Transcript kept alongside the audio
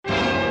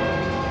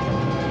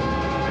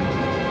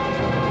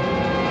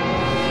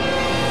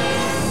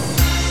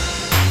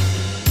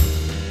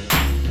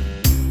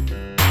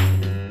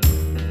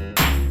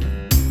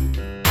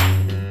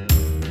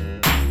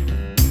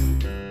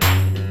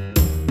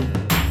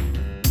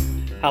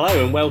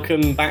Hello and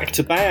welcome back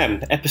to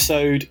BAM,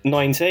 episode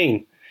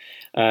 19.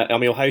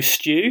 I'm your host,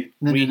 Stu.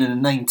 No,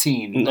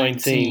 19.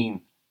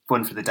 19.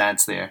 One for the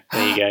dads there.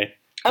 There you go.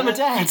 I'm a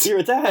dad. You're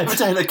a dad. I'm a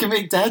dad. I can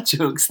make dad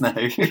jokes now.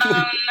 Oh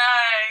no.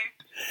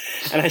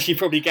 And as you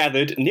probably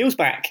gathered, Neil's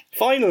back,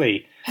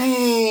 finally.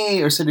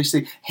 Hey, or so they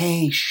say,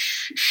 hey,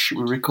 shh,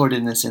 we're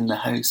recording this in the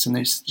house and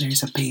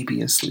there's a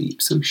baby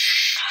asleep, so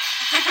shh.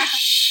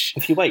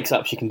 If she wakes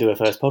up, she can do her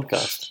first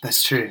podcast.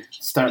 That's true.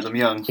 Start them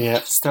young. Yeah.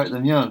 Start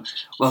them young.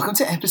 Welcome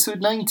to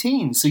episode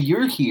 19. So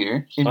you're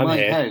here in I'm my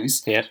here.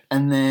 house. Yeah.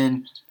 And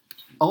then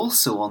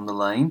also on the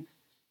line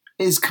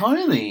is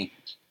Carly.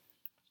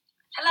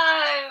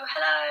 Hello.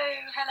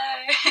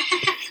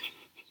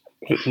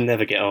 It will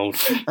never get old.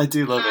 I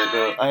do love it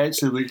though. I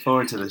actually look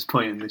forward to this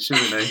point in the show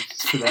now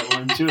for that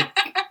one joke.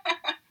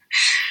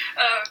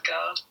 Oh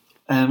god.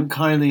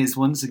 Carly is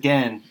once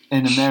again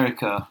in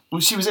America. Well,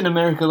 she was in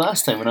America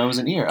last time when I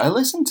wasn't here. I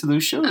listened to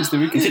those shows. They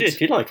were good.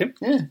 Did you like him?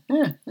 Yeah.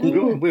 We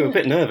were a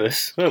bit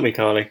nervous, weren't we,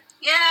 Carly?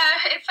 Yeah,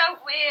 it felt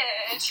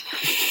weird.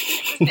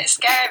 It was a bit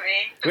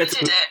scary, but we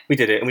did it. We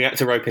did it, and we had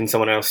to rope in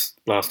someone else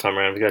last time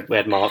around. We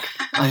had Mark.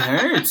 I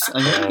heard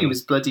he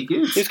was bloody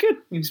good. He was good.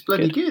 He was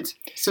bloody good.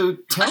 So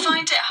tell I me.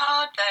 find it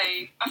hard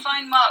though. I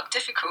find Mark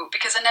difficult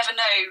because I never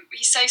know.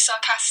 He's so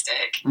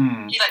sarcastic.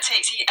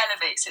 He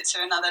elevates it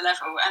to another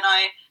level, and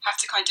I have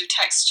to kind of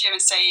text you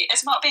and say,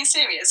 "Is Mark being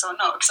serious or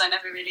not?" Because I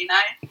never really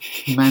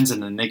know. Man's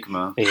an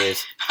enigma. He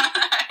is.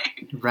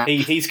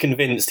 He's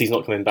convinced he's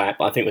not coming back,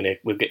 but I think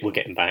we'll get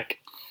him back.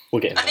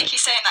 We'll get him I back. think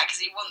he's saying that because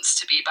he wants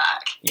to be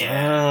back.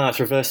 Yeah, it's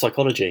reverse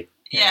psychology.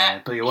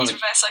 Yeah, but he's reverse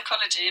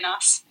psychology in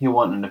us. you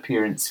want an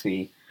appearance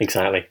fee.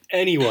 Exactly.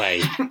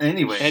 Anyway,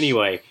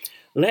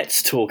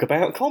 let's talk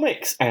about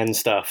comics and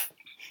stuff.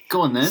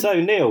 Go on then. So,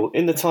 Neil,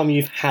 in the time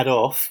you've had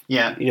off,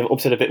 Yeah. you've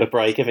obviously had a bit of a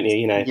break, haven't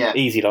you? Yeah.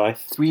 Easy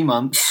life. 3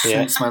 months Yeah.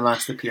 since my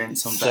last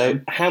appearance on So,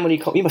 BAM. how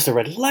many you must have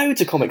read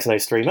loads of comics in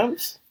those 3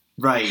 months.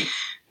 Right.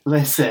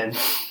 Listen.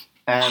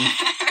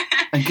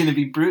 I'm going to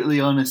be brutally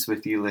honest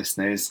with you,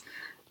 listeners.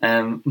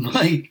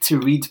 My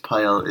to-read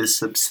pile is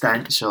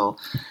substantial.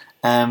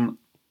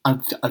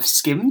 I've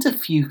skimmed a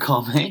few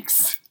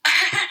comics,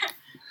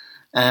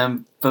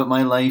 but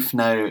my life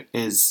now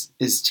is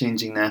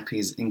changing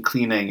nappies and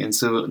cleaning, and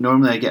so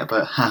normally I get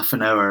about half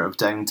an hour of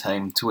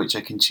downtime to which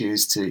I can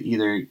choose to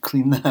either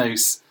clean the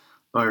house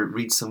or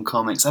read some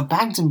comics. I've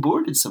bagged and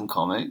boarded some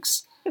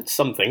comics. It's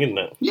something, isn't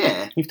it?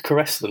 Yeah, You've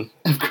caressed them.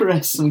 I've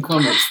caressed some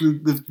comics.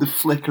 The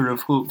flicker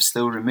of hope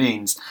still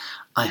remains.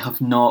 I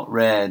have not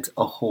read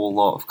a whole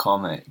lot of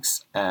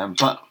comics,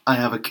 but I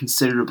have a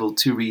considerable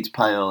to-read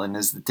pile, and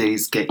as the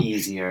days get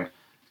easier,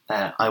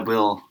 I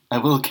will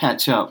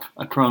catch up,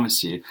 I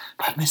promise you.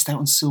 But I've missed out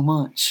on so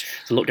much.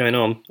 There's a lot going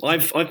on.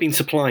 I've been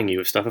supplying you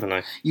with stuff, haven't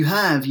I? You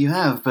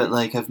have, but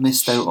like I've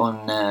missed out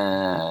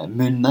on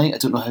Moon Knight. I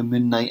don't know how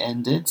Moon Knight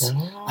ended.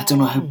 I don't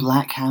know how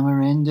Black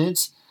Hammer ended.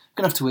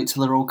 I'm going to have to wait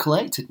till they're all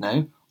collected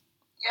now.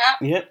 Yeah.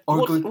 Yeah.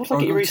 What did I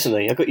get you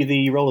recently? I got you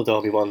the roller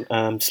derby one,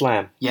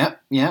 Slam. Yep.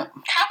 How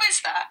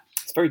is that?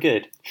 It's very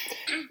good.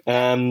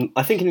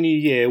 I think in the new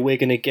year we're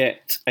going to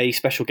get a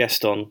special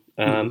guest on,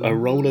 a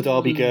roller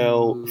derby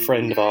girl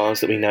friend of ours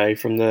that we know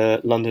from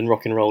the London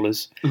Rock and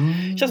Rollers.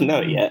 She doesn't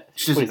know it yet.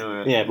 She doesn't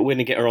know it. Yeah, but we're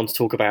going to get her on to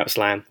talk about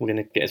Slam. We're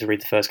going to get her to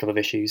read the first couple of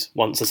issues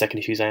once the second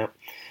issue's out.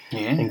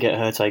 Yeah. And get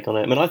her take on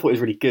it. I mean, I thought it was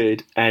really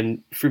good,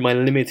 and through my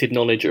limited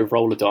knowledge of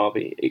roller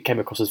derby, it came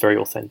across as very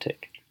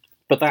authentic.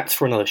 But that's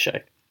for another show.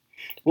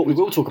 What we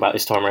will talk about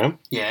this time around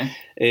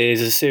is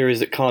a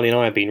series that Carly and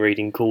I have been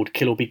reading called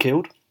Kill or Be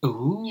Killed.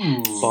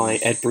 Ooh. By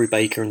Ed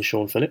Brubaker and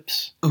Sean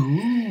Phillips.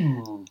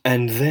 Ooh.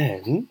 And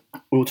then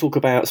we'll talk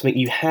about something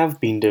you have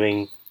been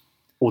doing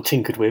or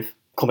tinkered with,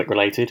 comic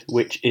related,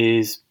 which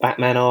is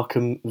Batman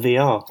Arkham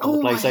VR on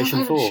the PlayStation I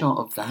have 4. a shot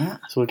of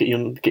that. So we'll get you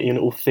a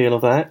little feel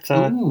of that.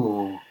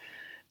 Ooh.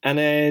 And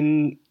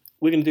then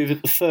we're going to do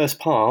the first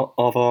part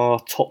of our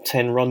top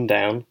 10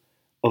 rundown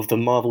of the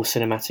Marvel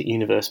Cinematic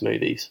Universe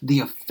movies. The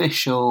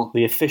official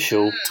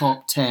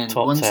top 10.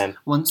 Top 10.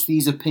 Once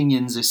these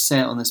opinions are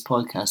set on this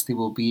podcast, they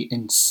will be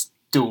in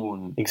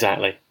stone.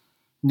 Exactly.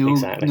 No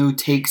Exactly.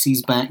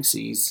 takesies,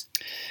 backsies.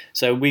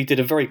 So we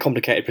did a very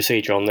complicated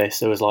procedure on this.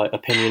 There was like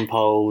opinion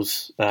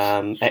polls,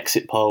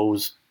 exit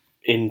polls,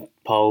 in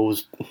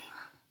polls,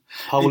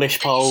 Polish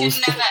You polls.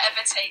 should never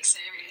ever take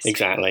seriously.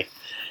 Exactly.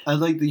 I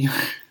like that you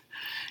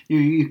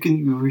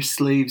were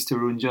slaves to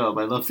your own job.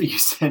 I love that you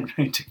sent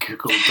round to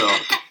Google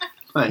Doc.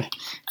 Like,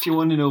 if you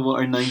want to know what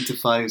our 9 to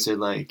 5s are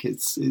like,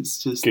 it's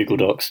just Google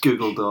Docs.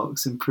 Google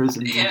Docs,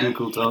 imprisoned in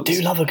Google Docs. I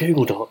do love a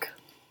Google Doc.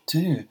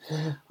 Do.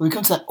 When we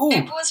come to that,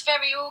 It was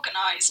very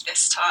organised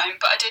this time,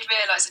 but I did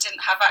realise I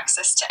didn't have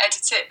access to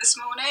edit it this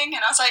morning,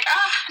 and I was like,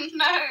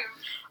 no,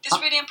 this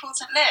really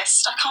important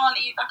list. I can't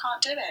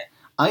do it.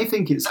 I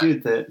think it's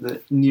good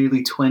that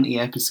nearly 20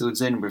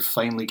 episodes in, we're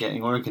finally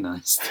getting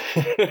organised.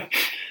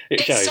 It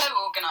shows. It's so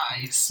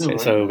organised.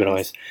 It's so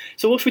organised.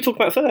 So what should we talk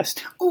about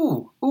first?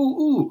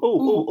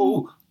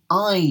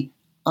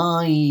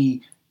 I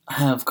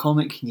have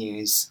comic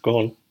news.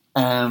 Go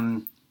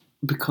on.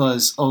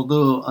 Because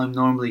although I'm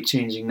normally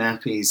changing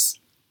nappies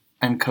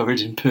and covered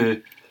in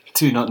poo,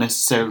 two not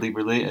necessarily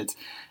related.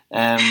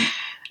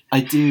 I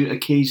do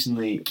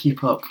occasionally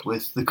keep up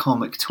with the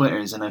comic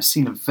Twitters, and I've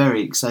seen a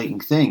very exciting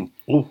thing.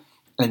 Ooh.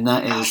 And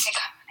that is... I think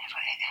I know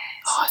what it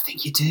is. Oh, I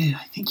think you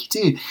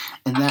do.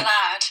 And I'm that,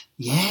 glad.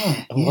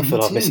 Yeah. Oh, I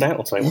feel I've missed out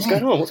on something. What's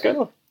going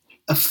on?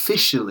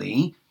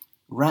 Officially,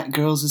 Rat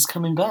Girls is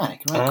coming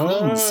back. Rat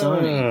Queens,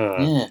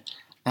 sorry.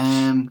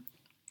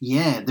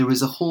 Yeah. There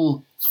was a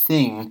whole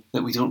thing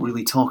that we don't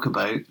really talk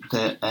about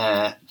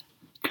that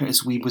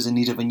Curtis Weeb was in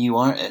need of a new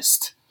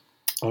artist.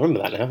 I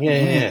remember that now. Yeah.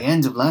 At the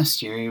end of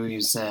last year, he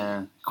was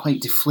quite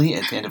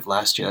deflated at the end of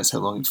last year. That's how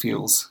long it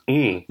feels.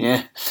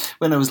 Yeah.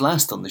 When I was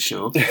last on the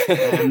show,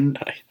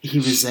 he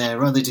was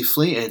rather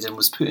deflated and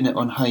was putting it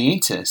on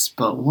hiatus.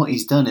 But what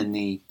he's done in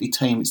the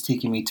time it's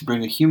taken me to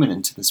bring a human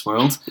into this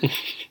world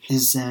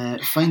is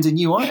find a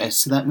new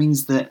artist. So that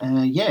means that,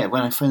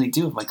 when I finally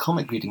do have my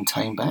comic reading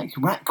time back,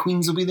 Rat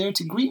Queens will be there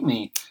to greet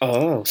me.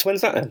 Oh, so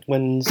when's that then?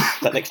 When's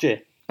that next year?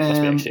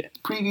 Must be next year.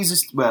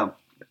 Previews,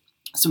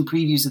 some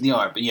previews of the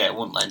art, but it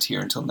won't land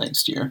here until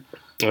next year.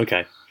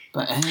 Okay.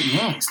 But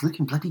it's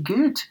looking bloody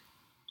good.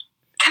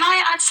 Can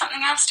I add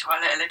something else to our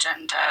little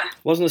agenda? I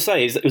was going to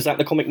say, was that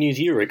the comic news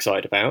you were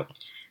excited about?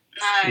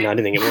 No. No, I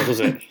didn't think it was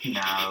it?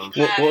 No.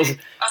 What was it?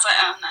 I was like,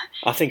 oh no.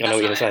 I think I know what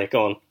you're going to say.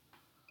 Go on.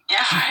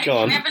 Yeah, right. Go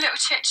on. We have a little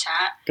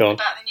chit-chat Go on.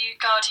 about the new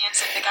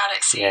Guardians of the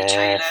Galaxy Yeah,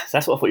 trailer.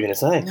 that's what I thought you were going to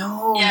say.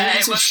 No, Yeah, it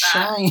it was was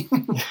shy.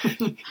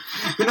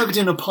 We're not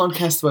doing a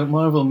podcast about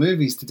Marvel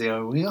movies today,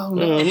 are we? Oh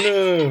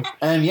no.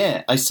 Oh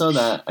no. I saw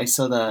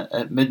that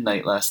at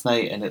midnight last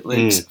night, and it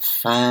looks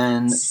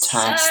fantastic.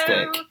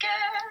 So good.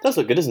 Does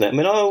look good, doesn't it? I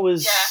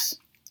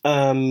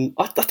mean,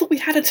 I thought we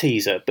had a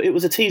teaser, but it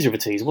was a teaser of a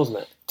teaser, wasn't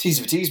it?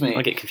 Teaser for tease, mate.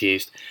 I get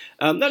confused.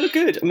 That looked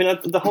good. I mean,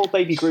 the whole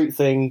Baby Groot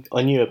thing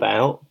I knew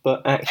about,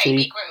 but actually,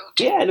 Baby Groot.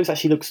 yeah, it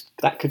looks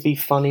that could be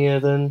funnier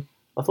than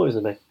I thought it was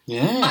going to be.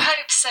 I Yeah.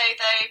 hope so,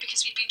 though,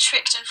 because we've been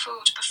tricked and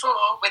fooled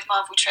before with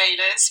Marvel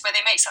trailers where they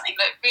make something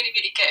look really,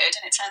 really good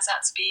and it turns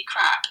out to be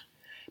crap.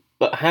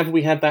 But have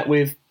we had that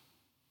with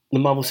the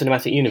Marvel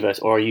Cinematic Universe,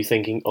 or are you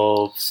thinking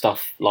of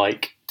stuff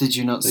like Did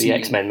you not the see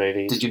X-Men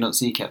movies? Did you not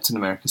see Captain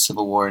America: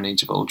 Civil War and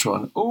Age of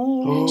Ultron?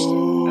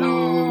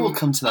 We'll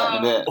come to that in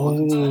a bit.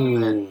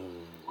 Oh,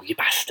 you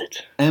bastard!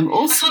 I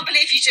Also, can't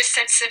believe you just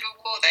said Civil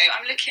War, though.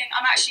 I'm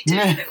actually doing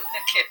a little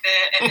look at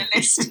the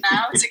list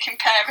now to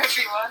compare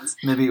everyone's.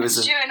 maybe it was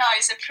Stu and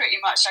I's are pretty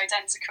much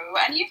identical,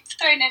 and you've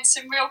thrown in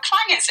some real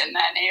clangers in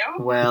there, Neil.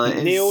 well,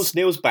 it is,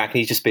 Neil's back, and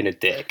he's just been a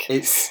dick.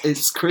 it's You're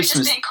just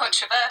Christmas. being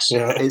controversial.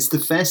 Yeah. It's the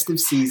festive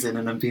season,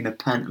 and I'm being a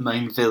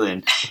pantomime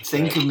villain.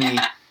 Think of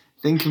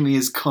me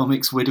as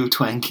comics Widow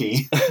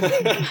Twanky.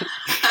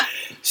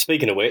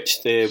 Speaking of which,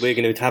 we're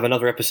going to have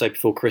another episode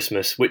before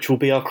Christmas, which will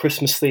be our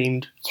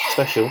Christmas-themed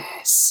special.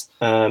 Yes.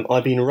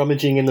 I've been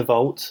rummaging in the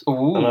vault,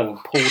 Ooh. and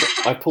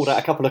I've pulled out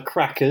a couple of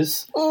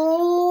crackers.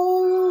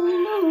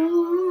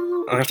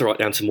 I have to write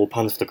down some more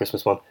puns for the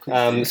Christmas one.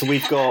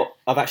 So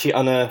I've actually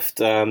unearthed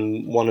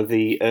one of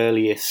the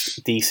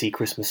earliest DC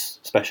Christmas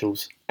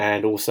specials,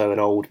 and also an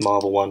old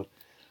Marvel one,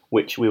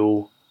 which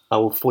I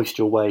will foist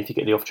your way if you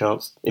get the off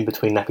chance in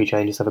between nappy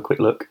changes. Have a quick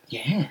look.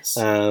 Yes.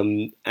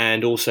 And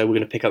also we're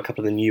going to pick up a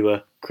couple of the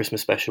newer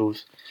Christmas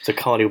specials. So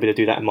Carly will be able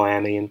to do that in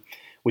Miami, and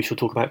we shall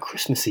talk about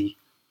Christmassy,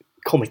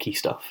 comic-y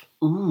stuff.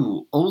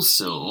 Ooh.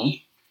 Also,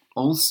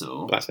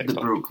 That's next that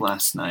time. broke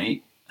last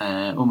night,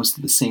 almost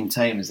at the same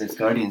time as this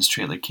Guardians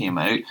trailer came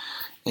out,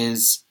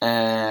 is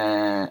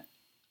a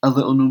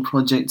little known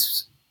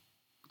project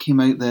came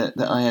out that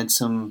I had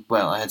some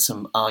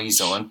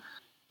eyes on.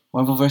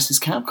 Marvel vs.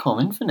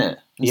 Capcom Infinite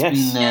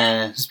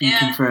has been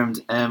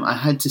confirmed. I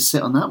had to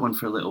sit on that one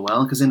for a little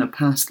while because in a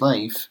past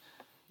life,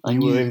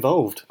 You were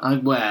involved.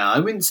 I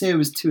wouldn't say I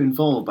was too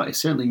involved, but I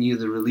certainly knew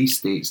the release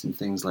dates and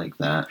things like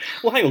that.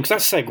 Well, hang on, because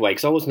that's a segue,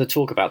 because I was going to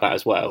talk about that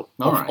as well.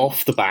 Right.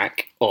 Off the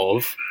back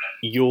of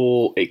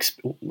your...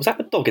 Was that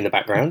the dog in the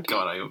background?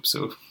 God, I hope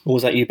so. Or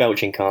was that you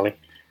belching, Carly?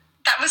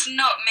 That was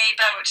not me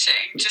belching,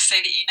 just so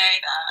that you know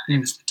that. It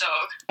was the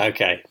dog.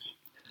 Okay.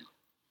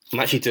 I'm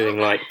actually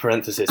doing,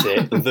 parenthesis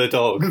here. The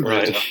dog,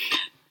 right.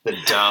 The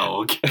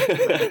dog.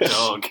 The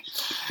dog.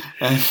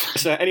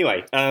 So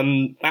anyway,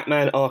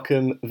 Batman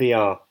Arkham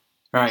VR.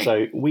 Right.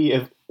 So we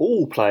have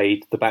all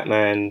played the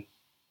Batman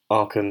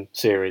Arkham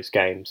series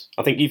games.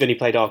 I think you've only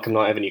played Arkham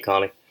Knight, haven't you,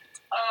 Carly?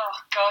 Oh,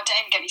 God, don't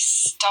even get me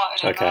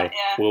started on Okay, that,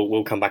 yeah.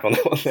 we'll come back on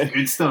that one then.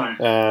 Good start.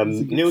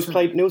 Neil's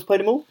played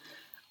them all?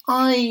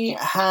 I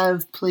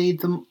have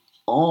played them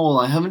all.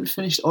 I haven't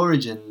finished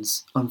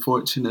Origins,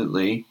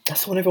 unfortunately.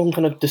 That's the one everyone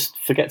kind of just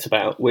forgets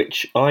about,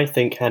 which I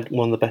think had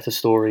one of the better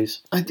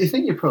stories. I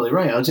think you're probably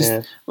right. I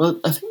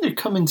think they're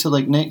coming to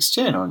next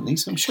gen, aren't they?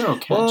 So I'm sure I'll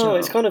catch up. Well,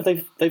 it's kind of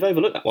they've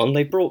overlooked that one.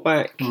 They brought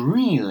back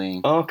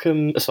Really?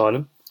 Arkham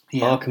Asylum,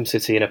 Arkham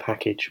City in a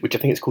package, which I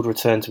think it's called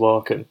Return to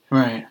Arkham.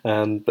 Right.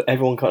 But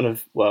everyone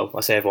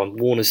I say everyone,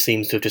 Warner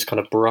seems to have just kind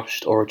of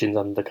brushed Origins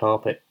under the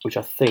carpet, which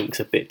I think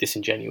is a bit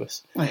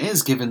disingenuous. Well, it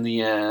is, given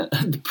the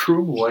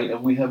promo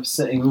item we have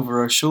sitting over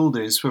our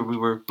shoulders, where we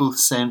were both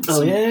sent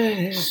some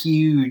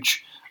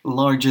huge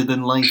larger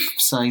than life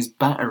size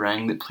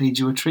Batarang that played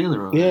you a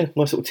trailer of. Yeah,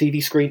 nice little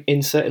TV screen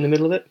insert in the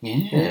middle of it.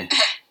 Yeah.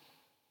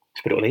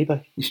 Just put it on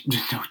eBay.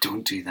 No,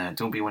 don't do that.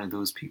 Don't be one of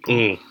those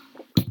people.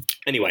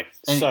 Anyway,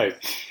 so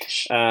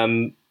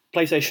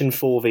PlayStation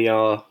 4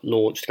 VR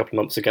launched a couple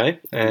of months ago,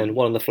 and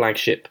one of the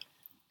flagship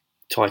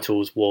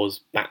titles was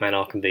Batman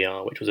Arkham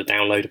VR, which was a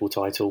downloadable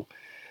title.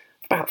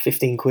 About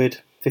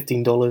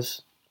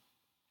 $15.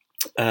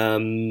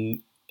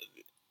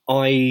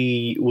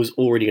 I was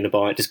already going to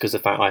buy it just because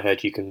of the fact I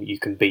heard you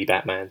can be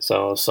Batman,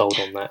 so I was sold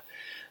on that.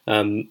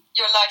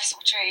 Your life's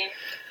dream.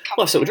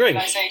 Life's little dream.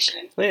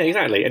 Yeah,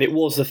 exactly. And it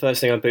was the first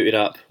thing I booted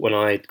up when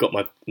I got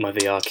my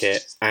VR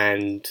kit.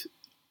 And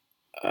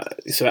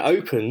so it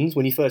opens,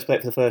 when you first play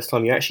it for the first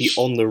time, you're actually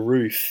on the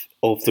roof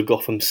of the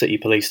Gotham City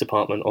Police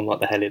Department on like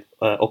the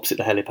opposite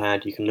the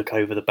helipad. You can look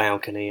over the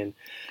balcony, and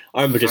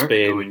I remember just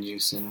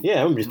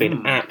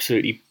being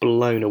absolutely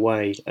blown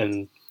away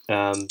and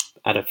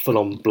had a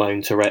full-on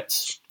blown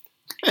Tourette's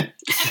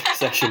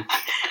session.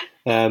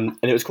 And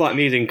it was quite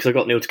amusing because I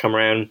got Neil to come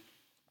around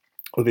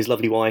with his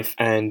lovely wife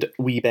and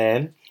wee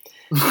Ben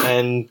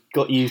and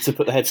got you to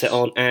put the headset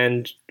on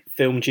and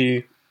filmed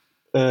you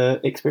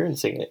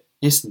experiencing it.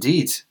 Yes,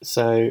 indeed.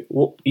 So,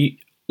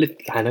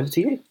 hand over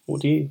to you.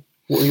 What are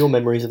your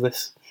memories of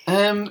this?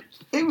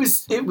 It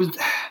was.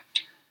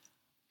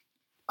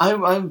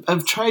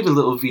 I've tried a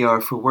little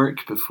VR for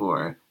work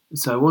before,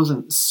 so I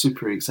wasn't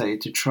super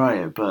excited to try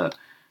it, but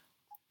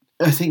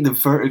I think the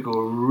vertigo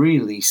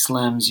really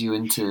slams you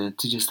into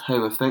just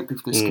how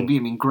effective this can be. I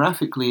mean,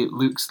 graphically, it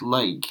looks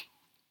like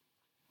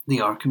the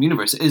Arkham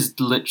universe. It is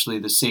literally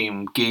the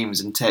same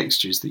games and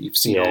textures that you've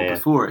seen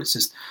before. It's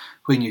just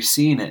when you're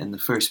seeing it in the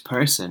first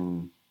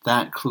person,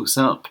 that close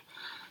up,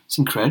 it's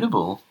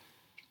incredible.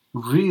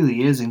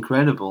 Really is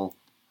incredible.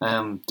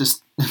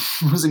 Just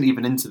wasn't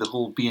even into the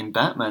whole being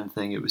Batman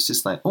thing. It was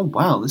just like, oh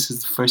wow, this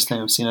is the first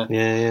time I've seen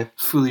a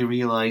fully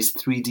realised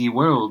 3D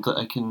world that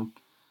I can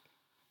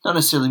not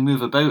necessarily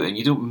move about in.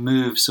 You don't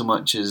move so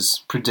much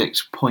as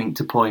predict point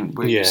to point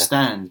where you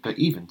stand, but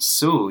even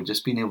so,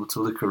 just being able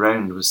to look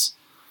around was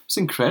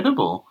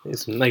incredible.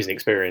 It's an amazing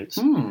experience.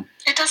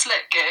 It does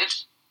look good.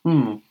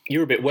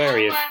 You're a bit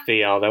wary of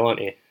VR though,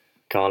 aren't you,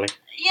 Carly?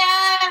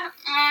 Yeah,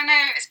 I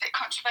know it's a bit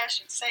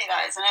controversial to say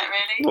that, isn't it?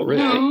 Really? Not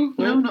really.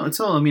 No, not at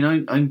all. I mean,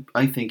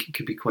 I think it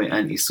could be quite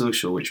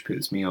antisocial, which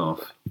puts me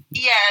off.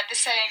 Yeah, the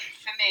same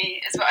for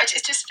me as well. It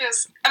just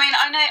feels. I mean,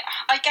 I know,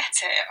 I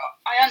get it,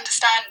 I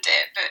understand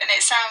it, and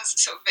it sounds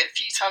sort of a bit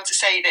futile to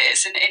say that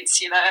it's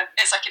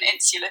like an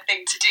insular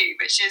thing to do,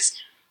 which is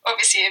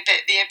obviously a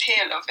bit the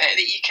appeal of it,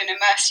 that you can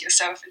immerse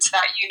yourself into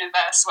that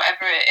universe,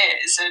 whatever it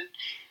is, and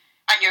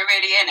you're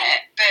really in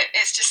it. But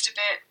it's just a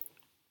bit.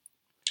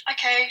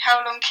 Okay,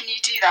 how long can you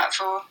do that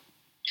for?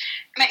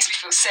 It makes me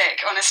feel sick,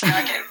 honestly.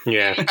 I get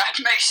really bad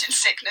motion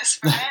sickness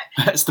from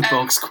it. That's the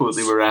box quote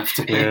they were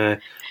after. Yeah,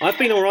 I've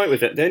been all right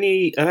with it.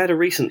 I had a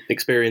recent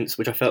experience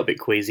which I felt a bit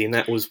queasy, and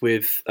that was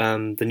with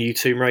the new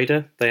Tomb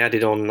Raider. They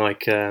added on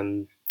like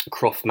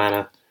Croft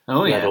Manor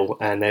level,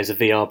 and there's a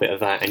VR bit of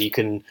that, and you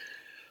can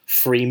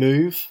free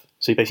move.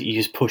 So you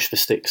just push the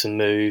sticks and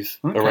move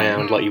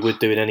around like you would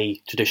do in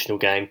any traditional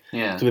game.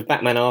 Yeah. So with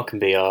Batman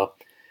Arkham VR,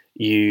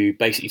 you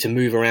basically, to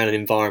move around an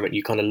environment,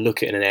 you kind of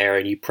look at an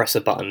area and you press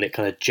a button, it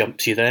kind of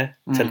jumps you there,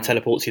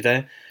 teleports you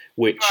there,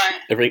 which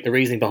the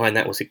reasoning behind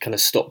that was it kind of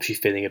stops you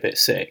feeling a bit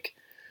sick.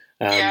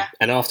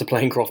 And after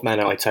playing Croft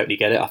Manor, I totally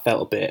get it. I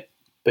felt a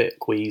bit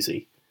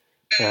queasy.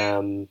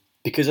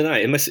 Because I know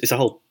it's a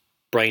whole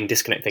brain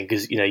disconnect thing,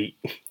 because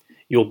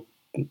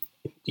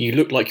you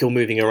look like you're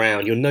moving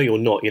around. You're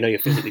not. You're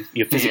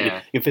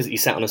physically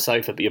sat on a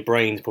sofa, but your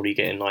brain's probably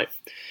getting like a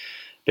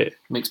bit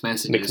mixed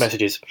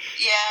messages.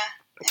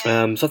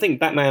 Yeah. So I think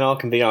Batman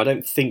Arkham VR, I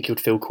don't think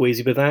you'd feel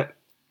queasy with that.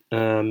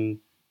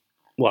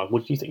 Well,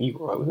 what do you think? You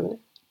were alright with it?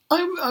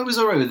 I was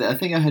alright with it. I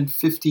think I had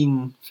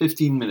 15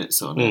 minutes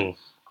on it.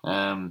 How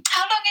long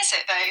is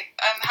it though?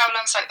 How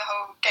long's like the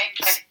whole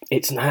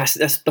gameplay?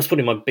 That's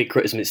probably my big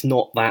criticism. It's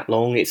not that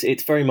long.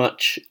 It's very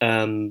much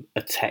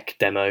a tech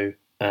demo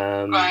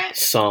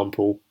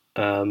sample.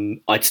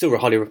 I'd still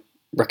highly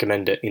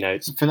recommend it.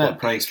 It's for that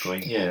price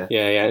point. Yeah.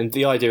 And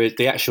the idea is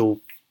the actual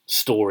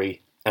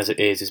story as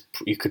it is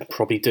you could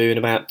probably do in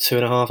about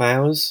 2.5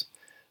 hours.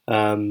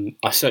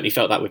 I certainly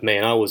felt that with me,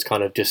 and I was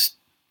kind of just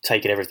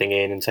taking everything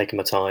in and taking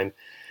my time.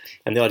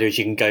 And the idea is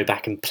you can go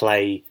back and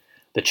play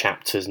the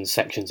chapters and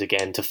sections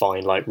again to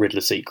find like Riddler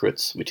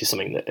secrets, which is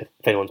something that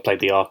if anyone's played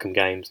the Arkham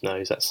games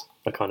knows that's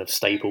a kind of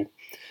staple.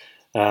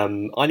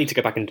 I need to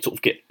go back and sort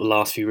of get the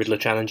last few Riddler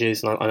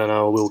challenges, and I don't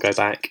know, I will go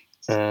back.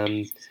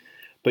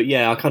 But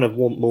yeah, I kind of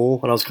want more,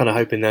 and I was kind of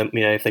hoping that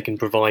if they can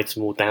provide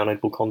some more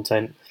downloadable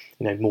content,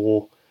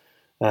 more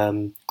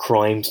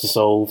crimes to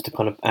solve to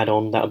kind of add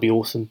on, that would be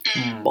awesome.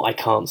 But I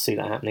can't see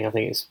that happening. I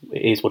think it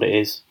is what it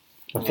is.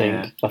 I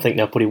think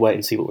they'll probably wait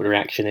and see what the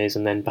reaction is,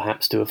 and then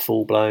perhaps do a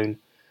fuller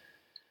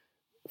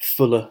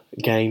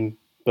game.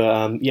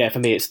 But for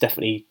me, it's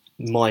definitely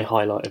my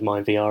highlight of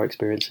my VR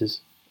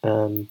experiences.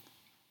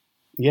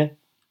 Yeah.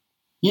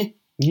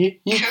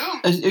 Cool.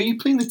 Are you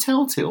playing the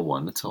Telltale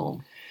one at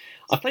all?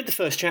 I played the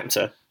first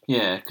chapter.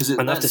 Yeah, because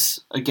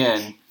that's,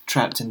 again,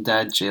 trapped in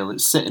dad jail.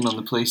 It's sitting on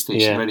the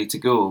PlayStation ready to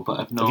go, but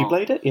I've not... Have you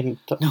played it?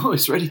 No,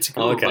 it's ready to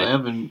go, but I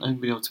haven't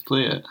been able to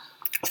play it.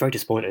 I was very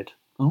disappointed.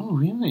 Oh,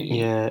 really?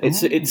 Yeah,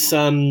 it's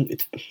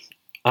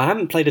I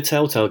haven't played a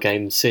Telltale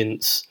game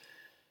since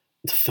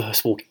the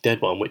first Walking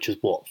Dead one, which was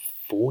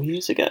 4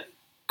 years ago?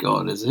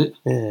 God, is it?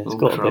 Yeah, it's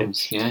got to be.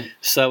 Yeah.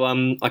 So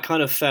I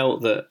kind of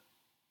felt that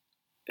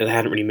they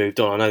hadn't really moved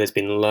on. I know there's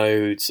been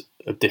loads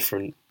of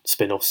different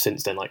spin-offs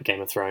since then, like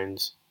Game of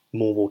Thrones,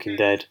 more Walking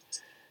Dead,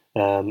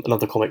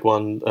 another comic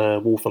one,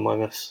 Wolf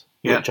Among Us,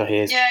 which I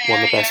hear is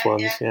one of the best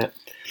ones. Yeah.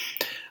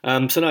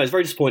 So no, I was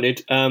very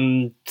disappointed.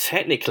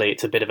 Technically,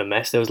 it's a bit of a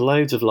mess. There was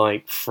loads of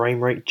like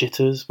frame rate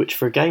jitters, which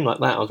for a game like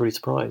that, I was really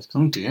surprised.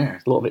 Oh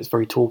dear! A lot of it's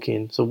very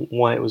talky, so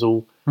why it was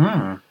all.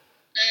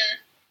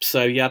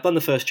 So yeah, I've done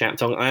the first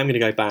chapter. I am going to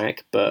go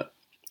back, but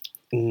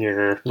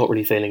not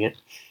really feeling it.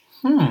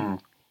 What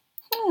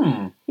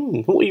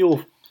are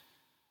your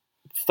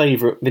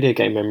favourite video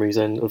game memories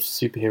then of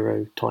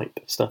superhero type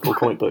stuff or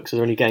comic books? Is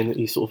there any game that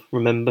you sort of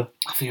remember?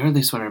 The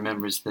earliest one I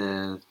remember is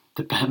the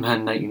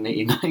Batman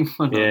 1989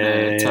 one on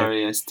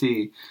Atari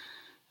ST.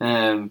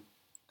 I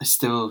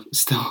still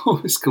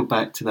always go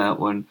back to that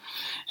one.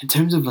 In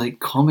terms of like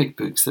comic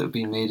books that have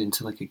been made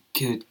into like a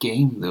good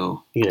game,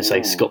 though, you're gonna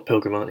say Scott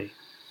Pilgrim, aren't you?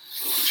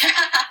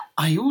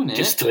 I own it.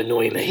 Just to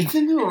annoy me.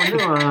 No,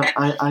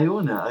 I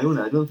own it.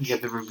 I don't think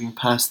I've ever been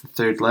past the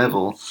third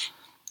level.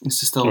 It's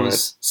just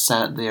always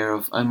sat there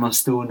of I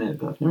must own it,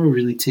 but I've never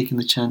really taken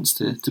the chance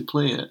to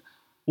play it.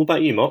 What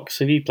about you, Mox?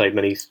 Have you played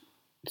many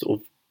sort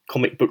of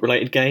comic book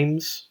related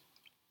games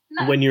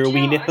when you're a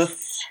wee nipper?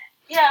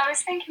 I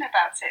was thinking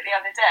about it the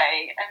other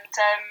day, and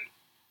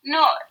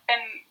not in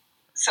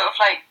sort of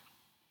like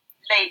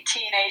late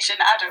teenage and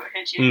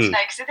adulthood years,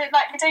 because they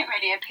don't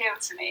really appeal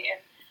to me.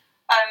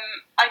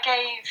 And I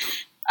gave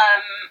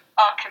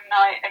Arkham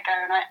Knight a go,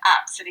 and I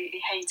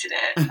absolutely hated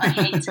it.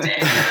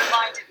 It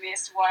reminded me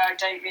as to why I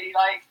don't really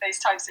like those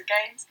types of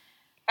games.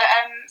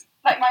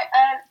 But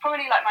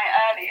probably my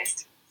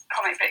earliest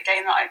comic book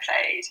game that I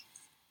played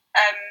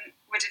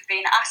would have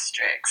been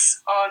Asterix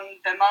on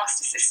the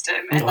Master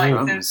System in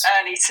the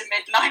early to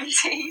mid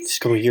 90s. Just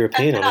got a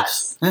European on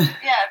us. But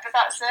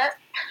that's it.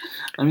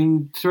 I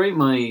mean, throughout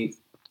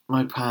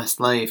my past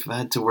life, I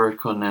had to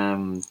work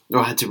on or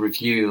I had to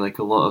review like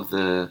a lot of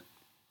the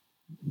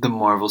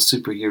Marvel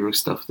superhero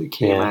stuff that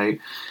came out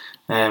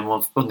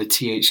on the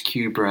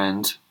THQ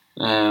brand.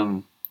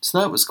 So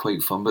that was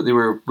quite fun, but they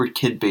were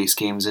kid-based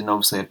games, and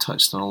obviously I've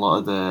touched on a lot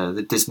of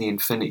the Disney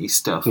Infinity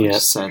stuff, which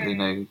is sadly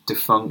now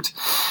defunct.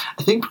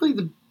 I think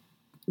probably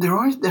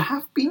there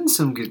have been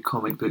some good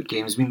comic book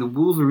games. I mean, the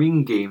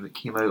Wolverine game that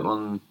came out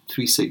on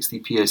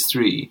 360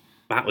 PS3.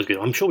 That was good.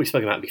 I'm sure we've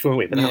spoken about it before,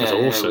 haven't we? But that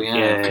was awesome.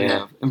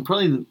 Yeah. And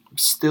probably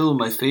still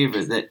my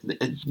favourite, that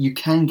you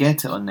can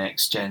get it on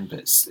Next Gen, but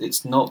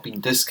it's not been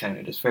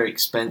discounted. It's very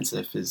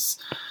expensive, is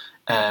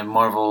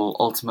Marvel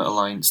Ultimate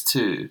Alliance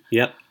 2.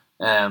 Yep.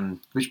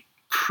 Which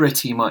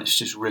pretty much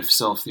just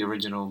riffs off the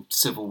original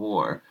Civil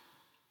War.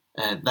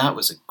 That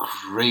was a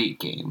great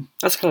game.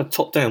 That's kind of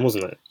top down,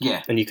 wasn't it?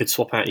 Yeah. And you could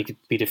swap out, you could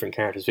be different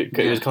characters. It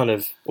was kind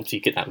of, obviously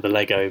you get that with the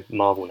Lego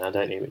Marvel now,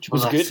 don't you? Which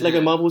was good.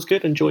 Lego Marvel was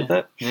good, enjoyed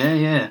that.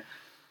 Yeah.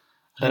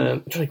 I'm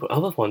trying to think what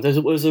other ones.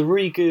 There was a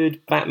really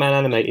good Batman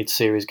animated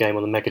series game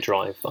on the Mega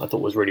Drive that I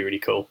thought was really, really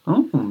cool.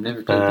 Oh,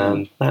 never played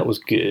that. That was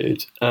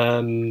good.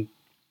 And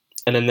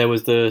then there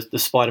was the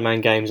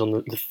Spider-Man games on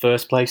the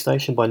first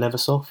PlayStation by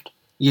Neversoft.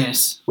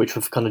 Yes. Which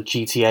were kind of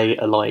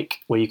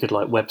GTA-alike, where you could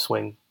like web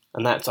swing.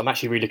 And I'm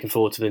actually really looking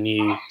forward to the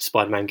new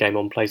Spider-Man game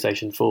on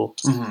PlayStation 4.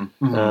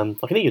 I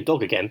can hear your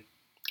dog again.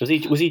 Was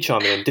he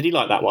chiming in? Did he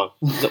like that one?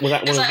 Was that one? I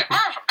like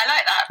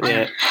that.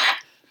 Yeah.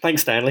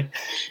 Thanks, Stanley.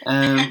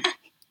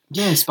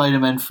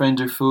 Spider-Man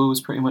Friend or Foe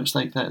was pretty much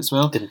like that as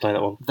well. Didn't play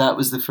that one. That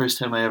was the first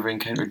time I ever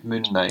encountered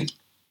Moon Knight.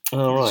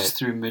 Oh, right. Just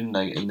threw Moon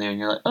Knight in there, and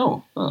you're like,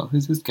 oh,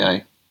 who's this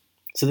guy?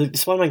 So the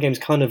Spider-Man games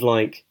kind of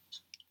like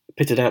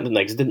pitted out, didn't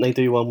they? Because didn't they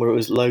do one where it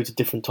was loads of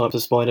different types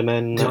of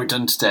Spider-Man? They were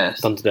done to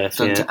death. Done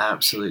to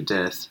absolute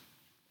death.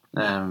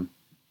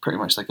 Pretty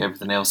much like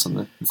everything else on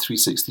the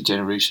 360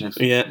 generation. If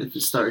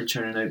it started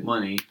churning out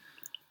money,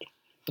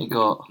 it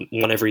got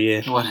one every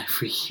year.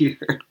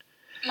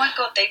 My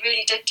God, they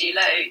really did do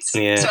loads.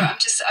 Yeah. So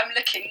I'm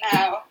looking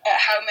now at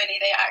how many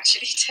they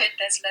actually did.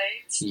 There's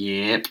loads.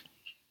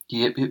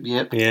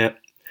 Yep. Yeah.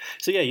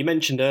 So yeah, you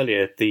mentioned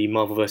earlier the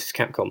Marvel vs.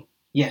 Capcom.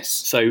 Yes.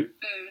 So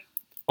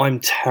I'm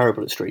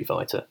terrible at Street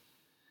Fighter.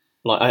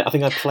 Like I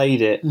think I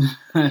played it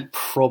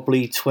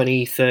probably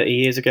 20, 30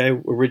 years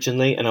ago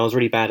originally, and I was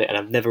really bad at it, and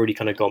I've never really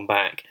kind of gone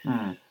back.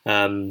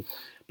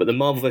 But the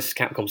Marvel vs.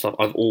 Capcom stuff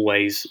I've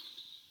always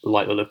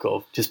liked the look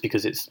of, just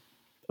because it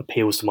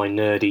appeals to my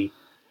nerdy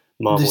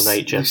Marvel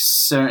nature. There's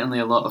certainly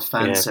a lot of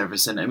fan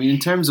service in it. I mean, in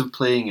terms of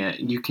playing it,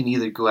 you can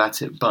either go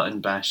at it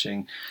button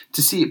bashing.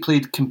 To see it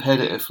played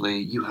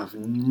competitively, you have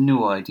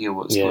no idea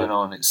what's going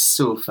on. It's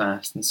so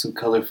fast and so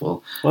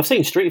colourful. Well, I've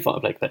seen Street Fighter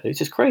play competitive. It's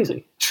just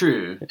crazy.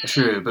 True.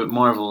 But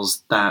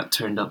Marvel's that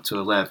turned up to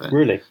 11.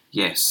 Really?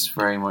 Yes,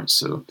 very much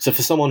so. So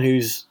for someone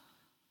who's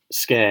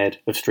scared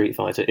of Street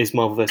Fighter, is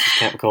Marvel vs.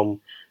 Capcom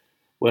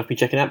worth me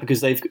checking out?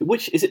 Because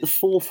which is it the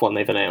fourth one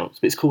they've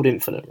announced? But it's called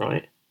Infinite,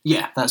 right?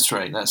 Yeah, that's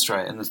right.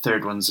 And the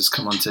third one's just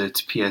come onto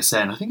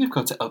PSN. I think I've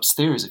got it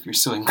upstairs if you're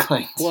so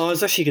inclined. Well, I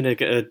was actually going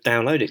to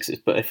download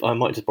it, but if I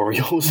might just borrow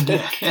yours.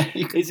 Yeah,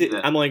 you can do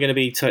that. Am I going to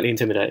be totally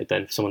intimidated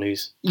then for someone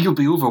who's... You'll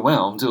be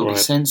overwhelmed. It'll Right. be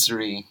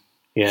sensory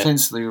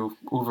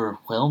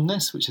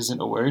overwhelmness, which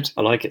isn't a word.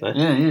 I like it though.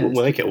 Yeah.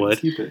 We'll make it a word.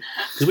 Keep it.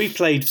 Because we've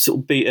played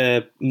sort of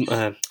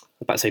I'm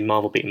about to say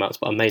Marvel beat 'em ups,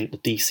 but I meant the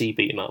DC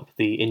beat 'em up,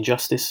 the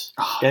Injustice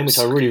game, which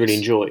I really, really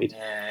enjoyed.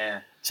 Yeah.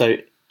 So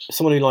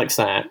someone who likes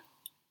that...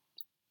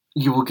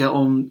 You will get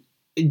on.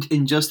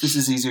 Injustice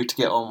is easier to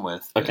get on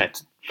with. Okay.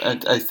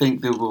 I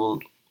think they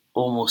will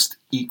almost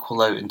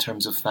equal out in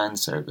terms of fan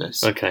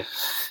service. Okay.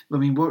 I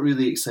mean, what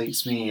really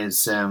excites me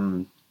is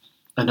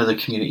another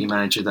community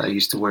manager that I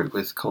used to work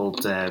with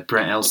called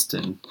Brett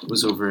Elston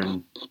was over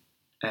in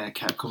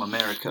Capcom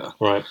America.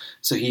 Right.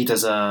 So he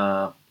does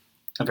a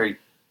very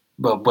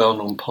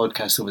well-known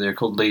podcast over there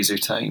called Laser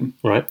Time.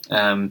 Right.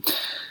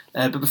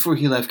 But before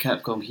he left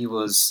Capcom, he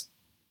was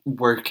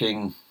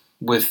working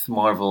with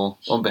Marvel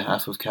on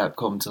behalf of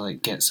Capcom to lay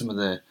down some of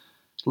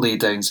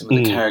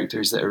the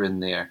characters that are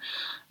in there.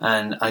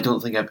 And I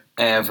don't think I've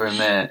ever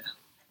met,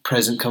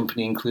 present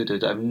company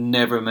included, I've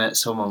never met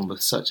someone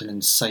with such an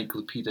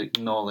encyclopedic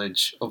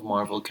knowledge of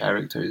Marvel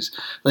characters.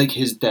 Like,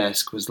 his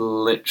desk was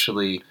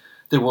literally...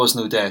 There was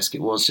no desk,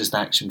 it was just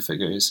action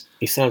figures.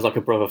 He sounds like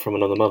a brother from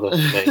another mother.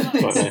 Right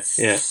there.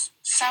 Yeah.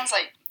 Sounds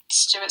like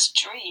Stuart's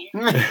dream.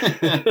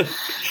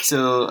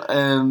 So,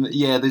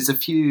 there's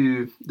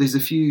a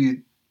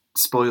few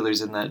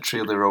spoilers in that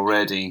trailer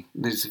already.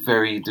 There's a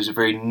very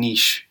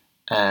niche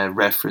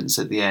reference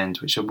at the end,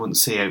 which I won't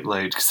say out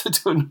loud because I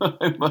don't know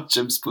how much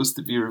I'm supposed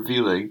to be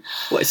revealing.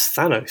 Well, it's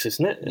Thanos,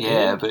 isn't it?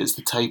 Yeah, but it's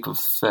the type of...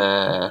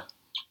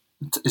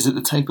 is it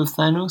the type of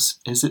Thanos?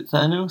 Is it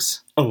Thanos?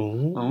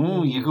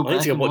 Oh, you go back I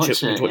need to go watch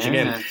it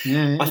again.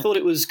 Yeah. I thought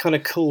it was kind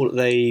of cool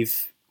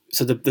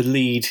that the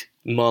lead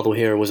Marvel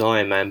hero was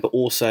Iron Man, but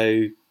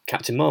also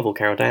Captain Marvel,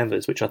 Carol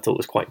Danvers, which I thought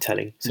was quite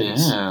telling,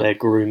 since they're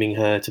grooming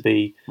her to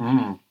be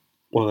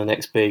one of the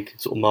next big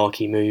sort of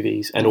marquee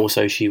movies, and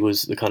also she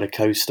was the kind of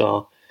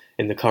co-star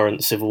in the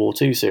current Civil War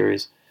 2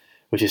 series,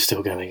 which is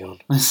still going on.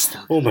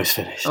 Almost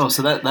finished. Oh,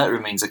 so that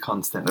remains a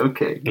constant.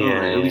 Okay. Yeah,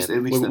 right. At least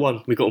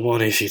we've got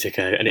one issue to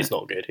go, and it's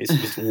not good.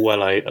 It's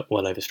well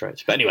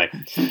overstretched. But anyway,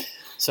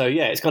 so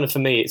yeah, it's kind of, for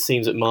me, it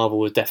seems that Marvel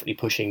was definitely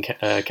pushing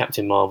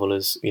Captain Marvel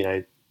as,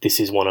 this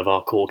is one of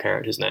our core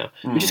characters now,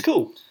 which is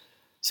cool.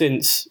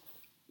 Since,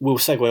 we'll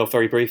segue off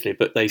very briefly,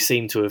 but they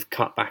seem to have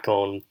cut back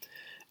on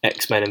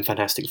X-Men and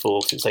Fantastic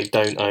Four since they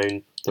don't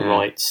own the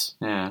rights.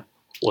 Yeah.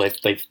 Or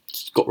they've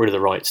got rid of the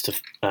rights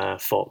to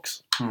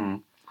Fox.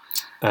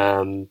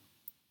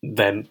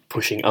 Them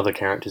pushing other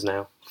characters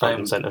now, front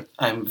and centre.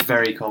 I'm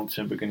very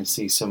confident we're going to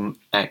see some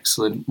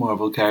excellent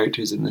Marvel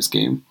characters in this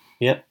game.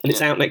 Yeah, and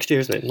it's out next year,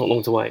 isn't it? Not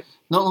long to wait.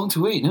 Not long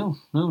to wait, no,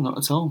 not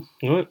at all.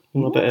 All right,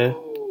 well, I better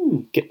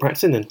get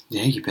practicing then.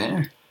 Yeah, you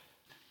better.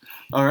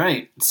 All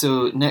right,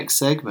 so next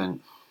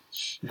segment.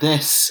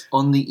 This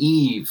on the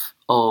eve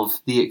of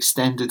the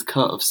extended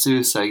cut of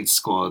Suicide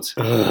Squad.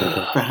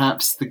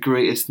 Perhaps the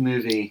greatest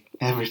movie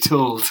ever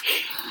told.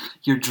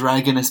 You're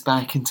dragging us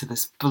back into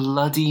this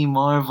bloody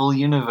Marvel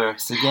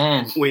universe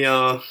again. We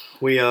are.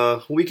 We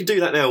can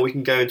do that now. We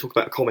can go and talk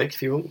about a comic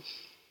if you want.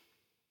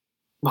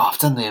 Well, I've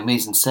done the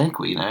amazing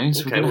segue now,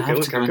 so we're going to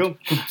have to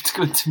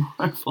go into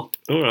Marvel.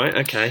 All right,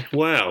 okay.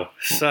 Well,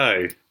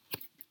 so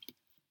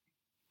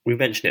we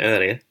mentioned it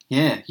earlier.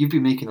 Yeah, you've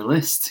been making a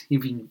list.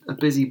 You've been a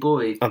busy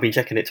boy. I've been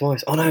checking it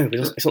twice. Oh no,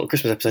 it's not a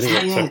Christmas episode, is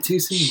it? Yeah, too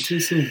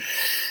soon.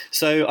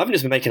 So I've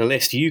just been making a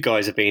list. You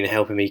guys have been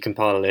helping me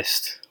compile a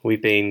list.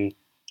 We've been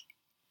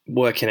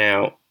working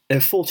out. There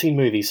are 14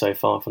 movies so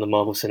far from the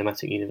Marvel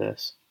Cinematic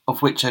Universe,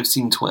 of which I've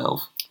seen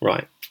 12.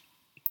 Right.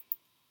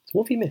 So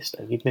what have you missed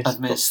then? I've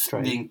missed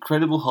The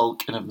Incredible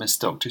Hulk and I've missed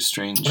Doctor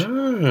Strange. You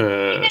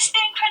missed The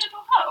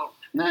Incredible Hulk?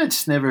 No, I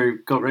just never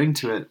got round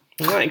to it.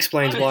 Well, that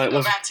explains why it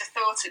was. I got round to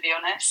Thor, to be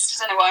honest.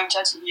 I don't know why I'm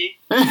judging you.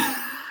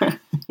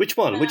 Which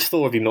one? Which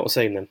Thor have you not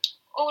seen then?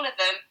 All of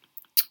them.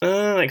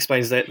 That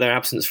explains their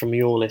absence from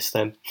your list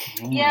then.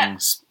 Yeah.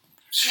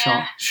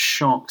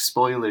 Shock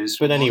spoilers.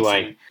 But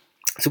anyway,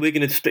 so we're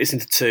going to split this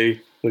into two.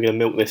 We're going to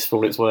milk this for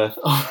all it's worth.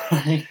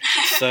 Alright.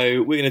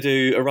 So we're going to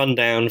do a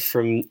rundown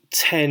from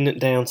 10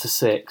 down to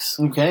 6.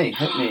 Okay,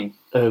 hit me.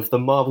 Of the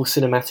Marvel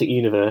Cinematic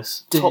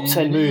Universe. Top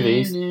 10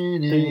 movies.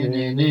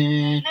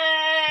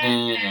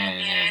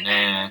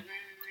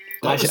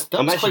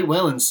 That's quite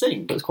well in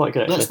sync. That's quite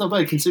good, actually. That's not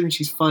bad, considering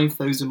she's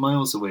 5,000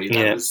 miles away.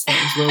 That was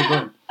well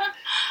done.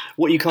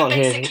 What you can't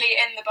hear... Basically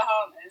in the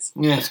Bahamas.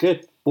 Yeah. That's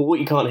good. But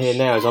what you can't hear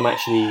now is I'm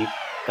actually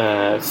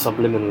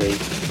subliminally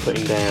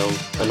putting down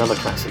another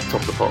classic Top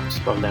of the Pops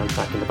rundown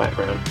track in the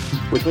background,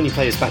 which when you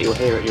play this back you'll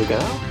hear it, you'll go,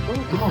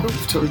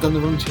 you've totally done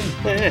the wrong tune.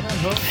 Yeah.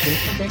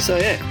 Okay. So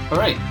yeah.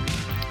 Alright.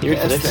 You're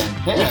into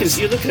this?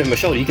 You're looking at my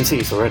shoulder, you can see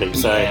this already.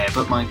 So. Yeah,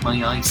 but my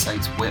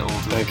eyesight's whittled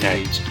with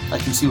age. I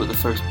can see what the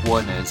first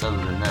one is,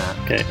 other than that.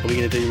 Okay, are we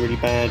going to do really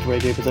bad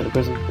radio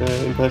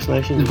presenter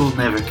impersonation? We'll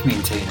never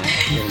maintain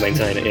it. We'll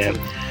maintain it, yeah.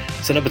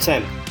 So number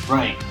 10.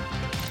 Right.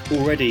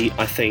 Already,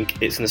 I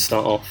think it's going to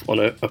start off on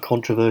a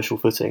controversial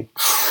footing.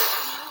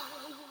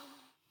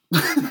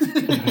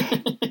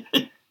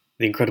 The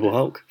Incredible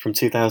Hulk from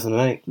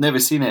 2008. Never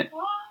seen it.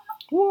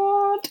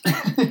 What?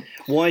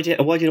 Why do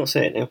you not see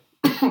it now?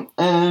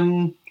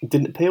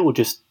 Didn't appeal or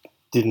just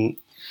didn't?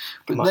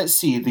 But let's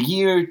see, the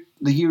year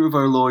of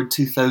our Lord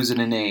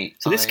 2008.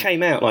 So this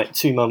came out like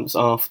 2 months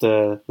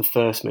after the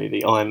first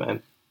movie, Iron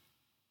Man.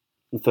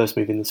 The first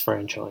movie in this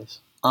franchise.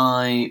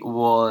 I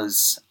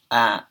was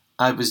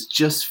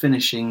just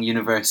finishing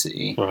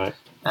university. Right.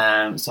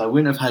 So I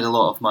wouldn't have had a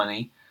lot of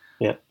money.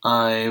 Yeah.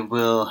 I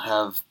will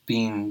have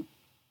been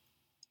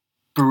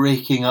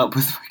breaking up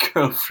with my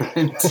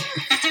girlfriend.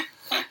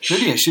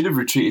 Maybe I should have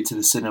retreated to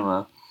the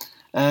cinema.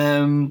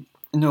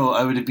 No,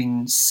 I would have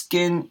been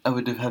skint. I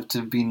would have to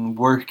have been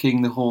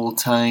working the whole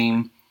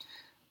time.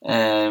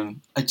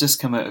 I'd just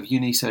come out of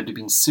uni, so I'd have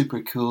been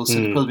super cool.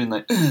 So I'd probably been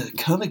like,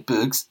 comic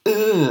books?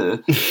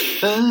 Who'd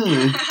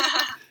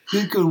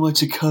go and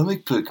watch a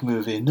comic book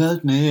movie?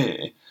 Not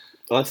me.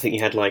 I like to think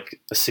you had like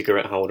a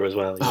cigarette holder as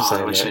well.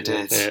 I wish I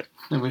did. Yeah.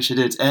 I wish I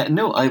did.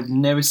 No, I've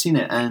never seen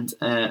it, and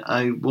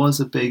I was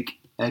a big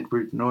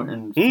Edward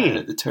Norton fan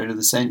at the turn of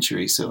the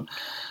century, so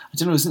I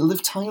don't know, is it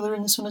Liv Tyler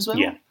in this one as well?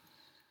 Yeah.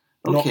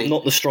 Okay.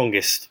 Not the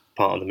strongest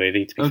part of the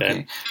movie, to be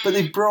fair. But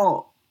they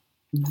brought...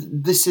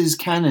 This is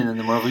canon in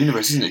the Marvel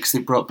Universe, isn't it? Because they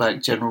brought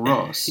back General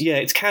Ross. Yeah,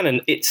 it's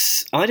canon.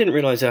 I didn't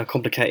realise how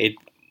complicated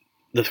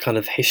the kind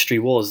of history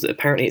was. That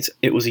apparently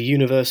it was a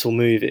Universal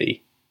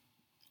movie.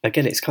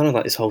 Again, it's kind of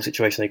like this whole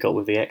situation they got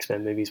with the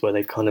X-Men movies where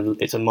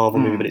it's a Marvel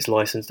movie but it's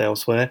licensed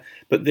elsewhere.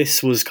 But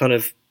this was kind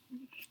of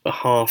a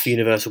half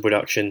Universal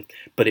production,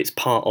 but it's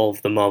part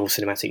of the Marvel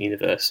Cinematic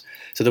Universe.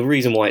 So the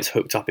reason why it's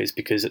hooked up is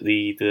because at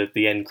the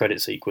end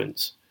credit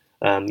sequence,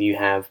 you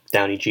have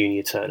Downey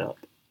Jr. turn up.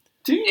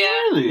 Do you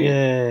really?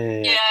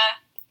 Yeah.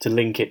 To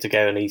link it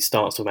together, and he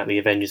starts talking about the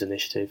Avengers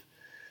Initiative.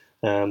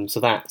 So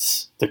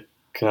that's the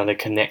kind of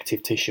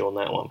connective tissue on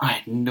that one. I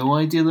had no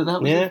idea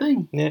that was a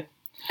thing. Yeah.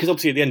 Because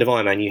obviously at the end of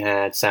Iron Man, you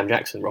had Sam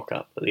Jackson rock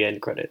up at the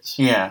end credits.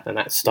 Yeah. And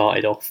that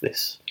started off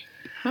this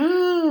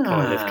kind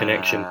of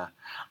connection.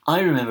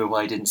 I remember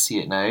why I didn't see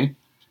it now.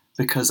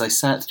 Because I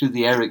sat through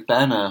the Eric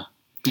Bana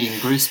being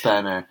Bruce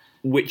Banner.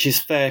 Which is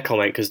fair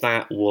comment, because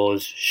that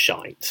was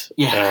shite.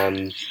 Yeah.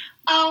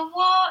 Oh,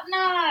 what?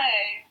 No.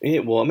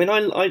 It was. I mean,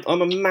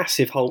 I'm a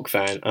massive Hulk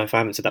fan, if I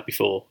haven't said that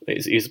before.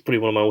 He's probably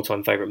one of my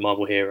all-time favourite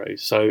Marvel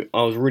heroes. So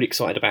I was really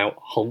excited about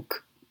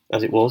Hulk,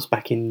 as it was,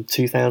 back in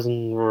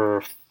 2002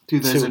 or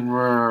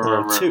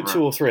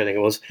 3, I think it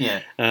was.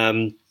 Yeah.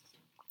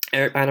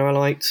 Eric Bana I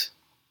liked.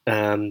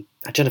 Had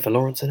Jennifer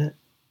Lawrence in it.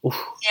 Oof.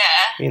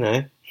 Yeah. You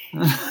know.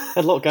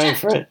 Had a lot going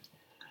for it.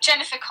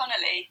 Jennifer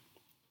Connelly.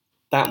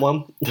 That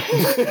one.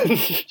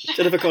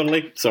 Jennifer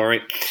Connelly.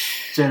 Sorry.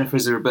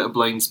 Jennifer's are a bit of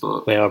blind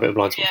spot. They are a bit of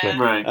blind spot for me.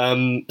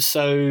 Right.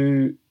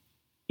 So,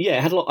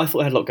 yeah, I thought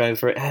it had a lot going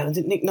for it.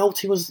 Nick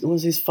Nolte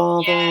was his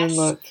father. Yes.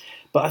 And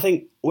but I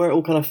think where it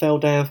all kind of fell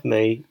down for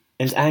me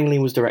is Ang Lee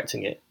was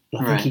directing it.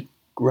 And I think he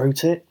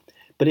wrote it.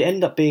 But it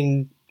ended up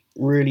being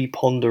really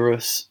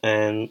ponderous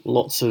and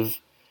lots of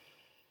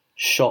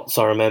shots,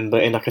 I remember,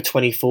 in like a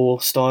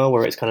 24 style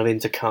where it's kind of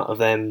intercut of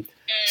them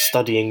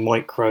studying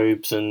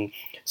microbes and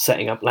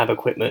setting up lab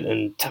equipment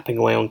and tapping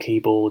away on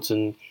keyboards.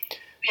 And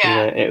you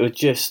know, it was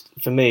just,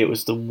 for me, it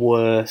was the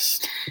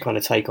worst kind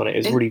of take on it. It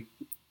was really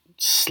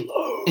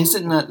slow.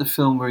 Isn't that the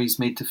film where he's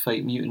made to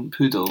fight mutant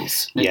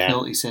poodles? Nick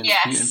Nolte sends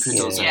mutant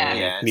poodles.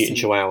 Mutant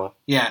Chihuahua.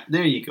 Yeah,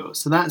 there you go.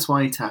 So that's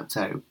why he tapped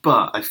out.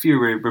 But I fear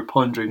we're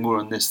pondering more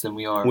on this than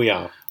we are. We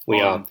are.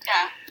 Yeah.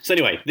 So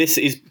anyway, this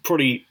is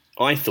probably,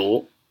 I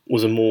thought,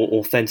 was a more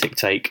authentic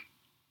take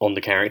on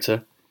the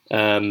character.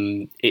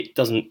 It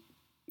doesn't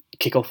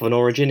kick off of an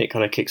origin. It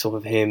kind of kicks off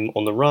of him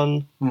on the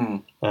run.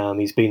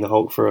 He's been the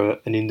Hulk for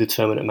an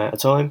indeterminate amount of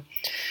time.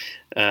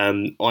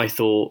 I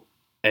thought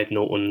Ed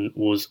Norton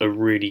was a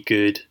really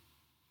good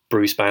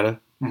Bruce Banner.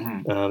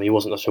 He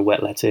wasn't such a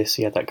wet lettuce.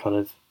 He had that kind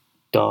of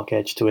dark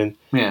edge to him.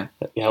 Yeah.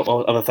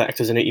 Other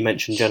factors in it. You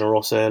mentioned General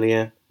Ross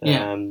earlier.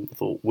 I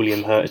thought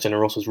William Hurt as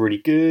General Ross was really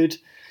good.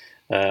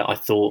 I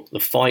thought the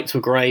fights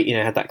were great. You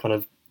know, had that kind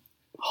of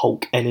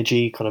Hulk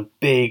energy, kind of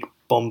big,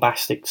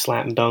 bombastic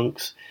slam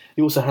dunks.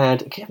 You also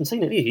had, you haven't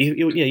seen it,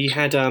 you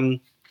had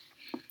Tim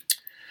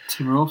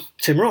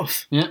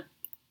Roth. Yeah.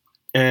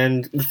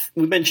 And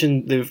we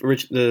mentioned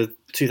the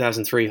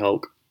 2003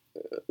 Hulk.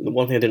 The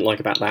one thing I didn't like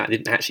about that, it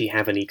didn't actually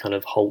have any kind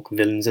of Hulk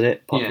villains in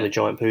it, apart from the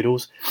giant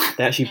poodles.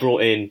 They actually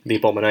brought in the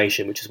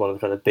Abomination, which is one of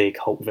the kind of big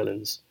Hulk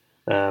villains,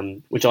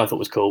 which I thought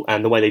was cool.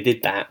 And the way they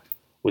did that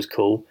was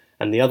cool.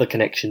 And the other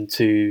connection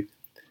to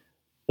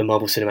the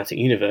Marvel Cinematic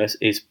Universe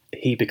is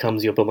he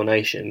becomes the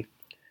Abomination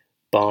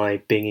by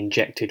being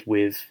injected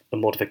with a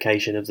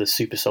modification of the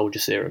super soldier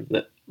serum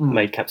that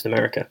made Captain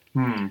America.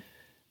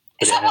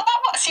 Is that what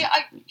that was? See,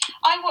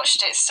 I I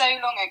watched it so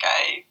long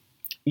ago.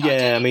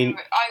 Yeah, I wouldn't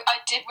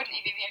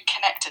have even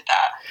connected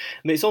that.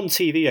 I mean, it's on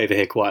TV over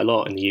here quite a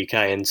lot in the UK,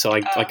 and so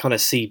I kind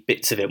of see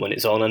bits of it when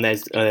it's on. And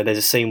there's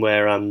a scene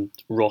where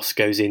Ross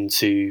goes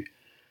into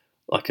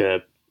like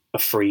a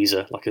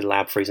freezer, like a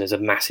lab freezer. There's a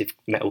massive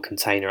metal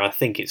container. I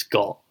think it's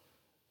got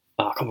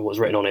I can't remember what's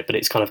written on it, but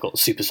it's kind of got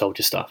super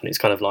soldier stuff, and it's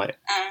kind of like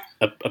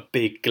a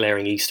big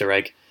glaring Easter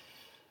egg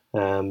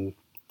that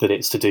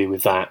it's to do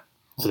with that.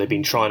 So they've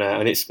been trying to,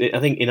 and I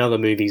think in other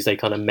movies they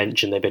kind of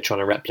mention they've been trying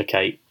to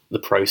replicate the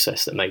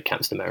process that made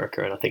Captain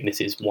America, and I think this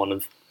is one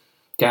of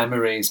gamma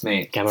rays,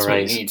 mate. Gamma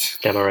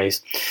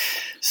rays.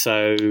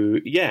 So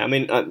yeah, I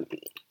mean, and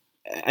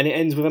it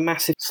ends with a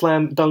massive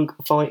slam dunk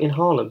fight in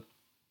Harlem,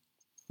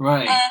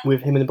 right?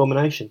 With him and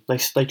Abomination.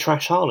 They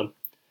trash Harlem,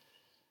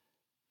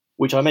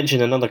 which I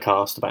mentioned in another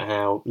cast about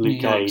how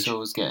Luke Cage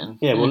was getting.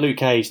 Yeah, well, Luke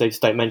Cage, they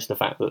just don't mention the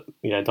fact that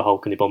the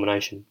Hulk and the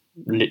Abomination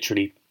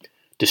literally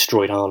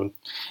destroyed Harlem.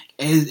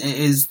 It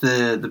is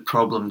the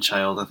problem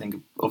child, I think,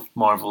 of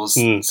Marvel's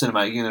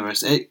cinematic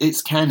universe.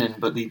 It's canon,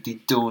 but they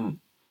don't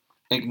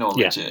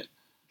acknowledge it.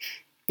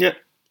 Yeah.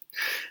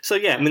 So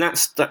yeah, I mean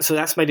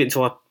that's made it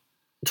into our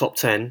top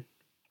 10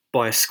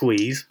 by a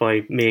squeeze,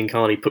 by me and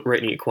Carly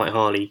rating it quite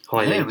highly.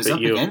 Yeah, it was up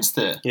against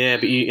it. Yeah,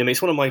 but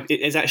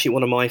it's actually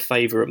one of my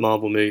favourite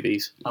Marvel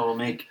movies. I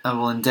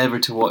will endeavour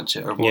to watch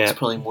it, or what's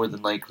probably more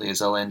than likely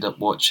is I'll end up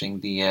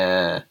watching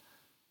the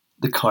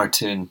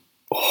cartoon.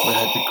 We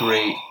had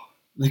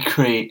the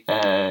great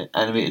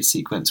animated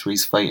sequence where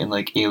he's fighting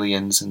like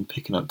aliens and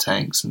picking up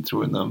tanks and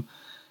throwing them.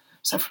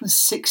 Was that from the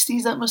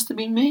 60s? That must have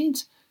been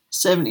made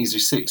 70s or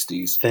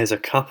 60s. There's a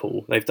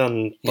couple they've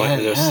done. They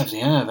have.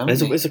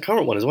 There's a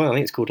current one as well. I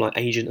think it's called like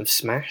Agent of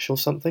Smash or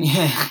something.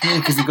 Yeah,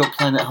 because they've got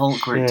Planet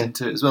Hulk worked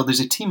into it as well. There's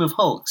a team of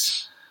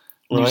Hulks.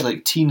 There's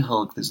like Teen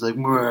Hulk. There's like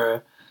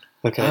more.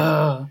 Okay.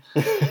 I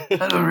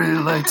don't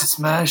really like to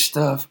smash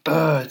stuff.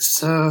 It's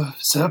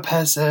so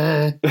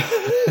passe.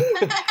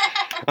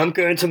 I'm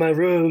going to my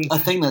room. I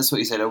think that's what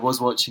he said. I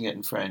was watching it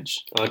in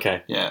French.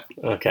 Okay. Yeah.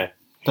 Okay.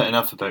 But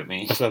enough about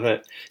me. That's not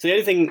it. So the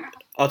only thing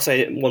I'd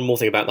say, one more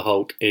thing about the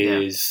Hulk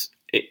is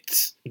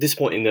it's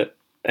disappointing that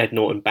Ed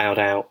Norton bowed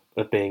out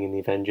of being in the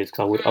Avengers,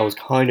 because I was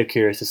kind of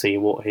curious to see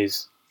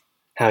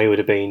how he would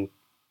have been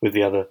with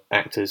the other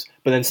actors.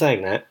 But then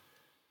saying that,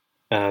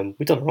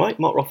 we've done all right.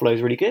 Mark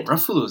Ruffalo's really good.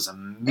 Ruffalo's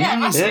amazing. Yeah,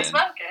 Ruffalo's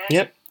well good.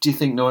 Yep. Do you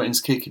think Norton's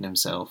kicking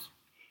himself?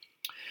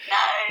 No.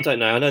 I don't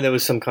know. I know there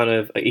was some kind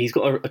of... He's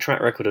got a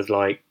track record of,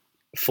 like,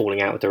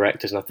 falling out with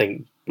directors, and I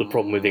think the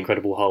problem with The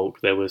Incredible Hulk,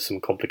 there was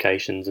some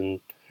complications and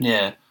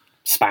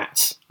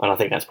spats, and I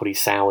think that's probably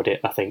soured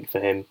it, I think, for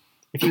him.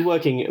 If you're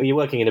working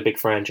in a big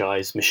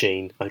franchise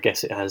machine, I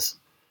guess it has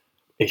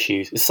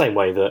issues. It's the same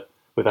way that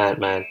with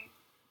Ant-Man,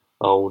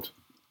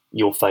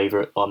 your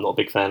favourite, I'm not a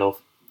big fan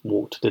of,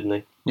 walked, didn't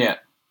he? Yeah.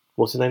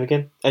 What's his name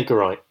again? Edgar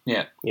Wright.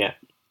 Yeah. Yeah.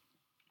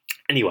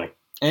 Anyway.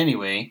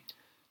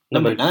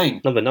 Number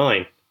 9. Number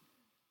 9.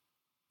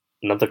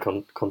 Another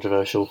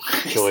controversial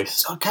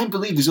choice. I can't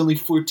believe there's only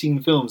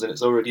 14 films and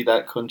it's already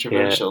that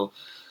controversial.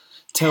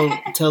 Yeah.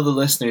 Tell the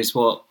listeners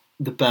what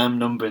the BAM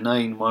number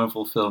 9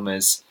 Marvel film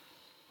is.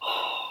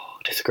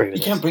 Disagree with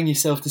You can't bring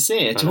yourself to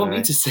say it. Do you want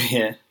me to say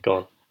it? Go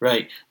on.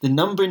 Right. The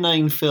number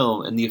 9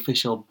 film in the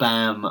official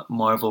BAM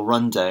Marvel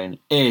rundown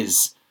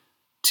is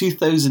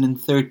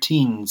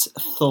 2013's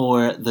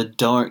Thor: The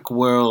Dark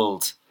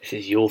World. This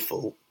is your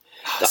fault.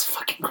 That's a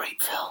fucking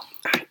great film.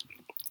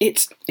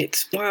 It's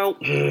well.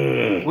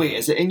 Wait,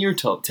 is it in your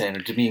top 10, or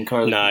did me and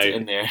Carly put it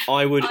in there?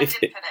 I would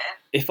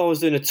if I was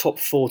doing a top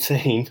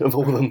 14 of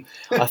all of them.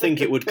 I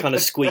think it would kind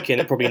of squeak in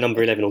at probably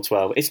number 11 or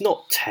 12. It's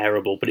not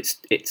terrible, but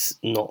it's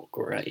not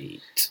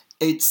great.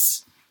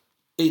 It's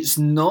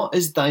not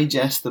as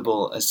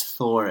digestible as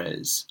Thor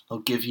is. I'll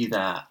give you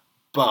that,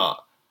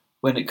 but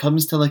when it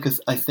comes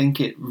to I think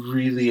it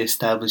really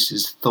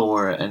establishes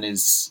Thor and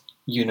his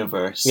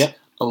universe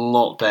a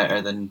lot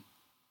better than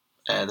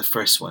the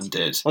first one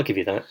did. I'll give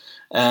you that.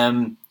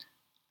 And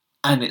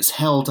it's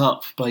held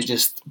up by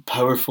just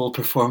powerful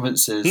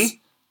performances,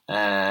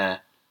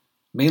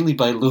 mainly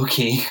by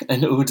Loki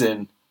and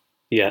Odin.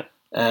 Yeah.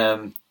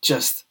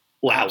 Just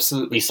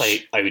absolutely. You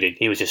say Odin,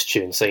 he was just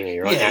chewing scenery,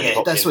 right?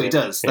 Yeah, that's what he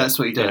does. Yeah. That's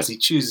what he does. Yeah. He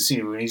chews the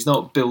scenery, and he's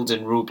not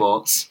building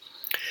robots.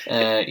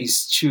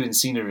 He's chewing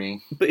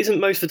scenery. But isn't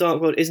most of the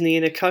Dark World, isn't he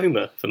in a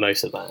coma for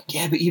most of that?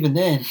 Yeah, but even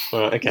then.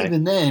 Right, okay.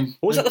 Even then.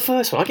 Or was that the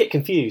first one? I get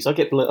confused.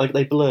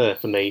 They blur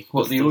for me.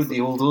 What, the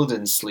old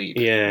Odin sleep?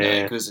 Yeah.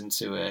 It goes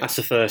into... That's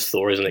the first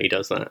Thor, isn't it? He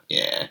does that.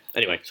 Yeah.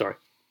 Anyway, sorry.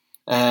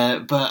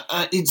 But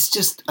it's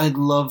just... I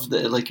love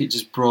that it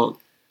just brought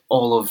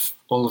all of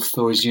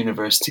Thor's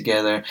universe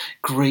together.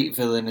 Great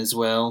villain as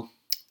well.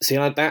 See,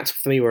 that's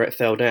for me where it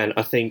fell down.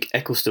 I think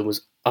Eccleston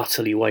was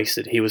utterly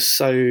wasted. He was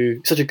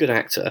such a good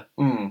actor.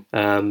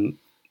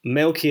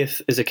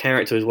 Melkith as a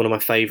character is one of my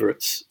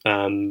favourites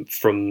from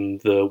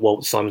the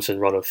Walt Simonson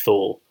run of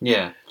Thor.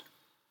 Yeah.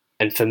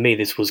 And for me,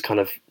 this was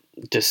kind of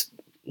just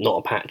not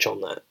a patch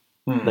on that.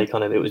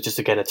 It was just,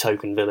 again, a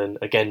token villain.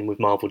 Again, with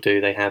Marvel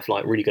they have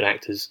really good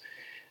actors,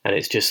 and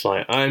it's just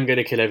like, I'm going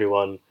to kill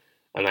everyone,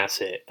 and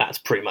that's it. That's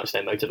pretty much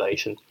their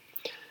motivation.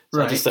 So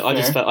Right, I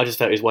just felt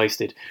it was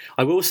wasted.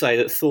 I will say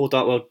that Thor: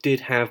 Dark World did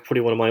have probably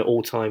one of my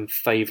all-time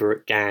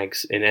favourite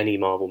gags in any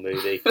Marvel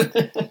movie,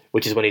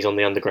 which is when he's on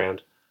the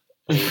underground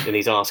and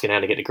he's asking how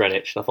to get to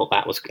Greenwich. And I thought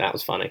that was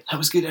funny. That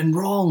was good and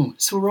wrong.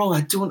 So wrong.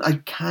 I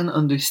can't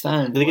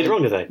understand. Did they get it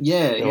wrong? Did they?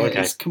 Yeah,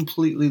 okay. It's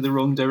completely the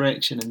wrong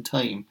direction and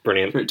time.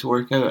 Brilliant for it to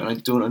work out, and I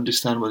don't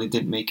understand why they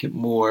didn't make it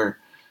more.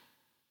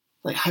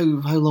 Like how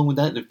long would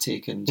that have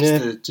taken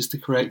just to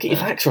correct Get your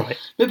facts right?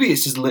 Maybe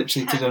it's just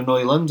literally to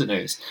annoy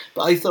Londoners.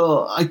 But I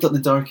thought the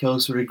Dark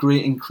Elves were a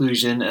great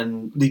inclusion,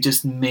 and they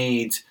just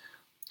made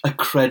a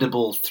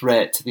credible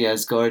threat to the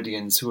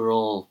Asgardians, who are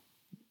all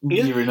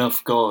near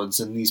enough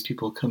gods, and these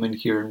people come in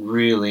here and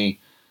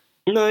really.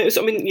 No,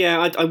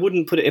 I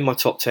wouldn't put it in my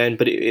top 10,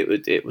 but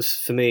it was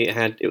for me.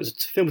 It was a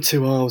film of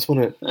 2 hours,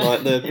 wasn't it?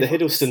 Like the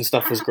Hiddleston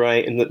stuff was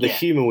great, and the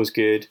humour was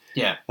good.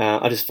 Yeah,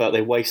 I just felt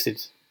they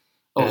wasted.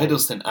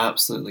 Hiddleston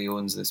absolutely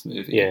owns this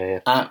movie. Yeah,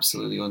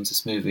 absolutely owns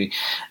this movie.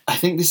 Do you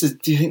think this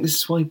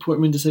is why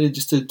Portman decided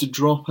just to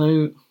drop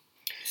out?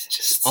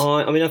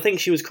 I think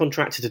she was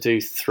contracted to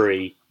do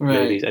 3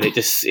 movies, and it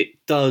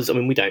does. I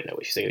mean, we don't know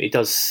what she's doing. It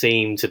does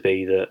seem to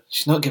be that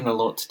she's not given a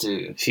lot to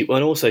do.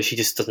 And also she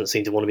just doesn't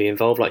seem to want to be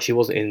involved. Like she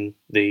wasn't in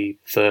the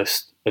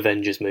first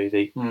Avengers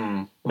movie.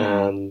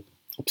 Obviously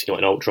not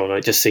in Ultron.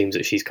 It just seems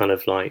that she's kind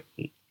of like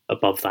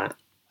above that,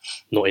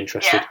 not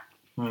interested.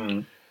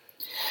 Yeah.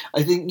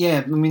 I think,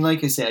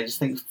 like I said, I just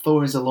think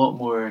Thor is a lot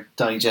more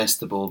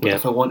digestible. But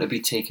if I want to be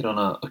taken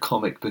on a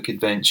comic book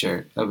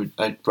adventure,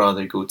 I'd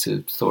rather go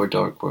to Thor: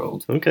 Dark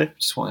World. Okay,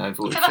 which is why I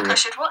voted for it. I feel like I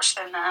should watch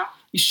them now.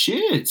 You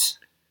should.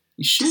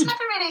 Just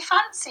never really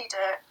fancied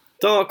it.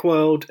 Dark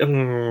World,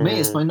 mate,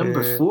 it's my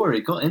number 4.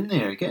 It got in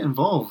there. Get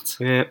involved.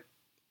 Yeah,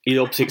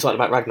 you're obviously excited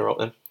about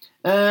Ragnarok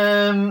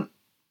then.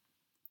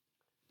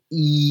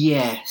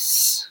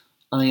 Yes.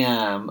 I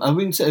am. I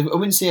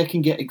wouldn't say I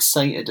can get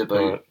excited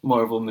about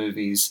Marvel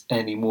movies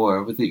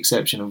anymore, with the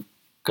exception of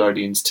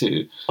Guardians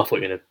 2. I thought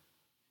you were going to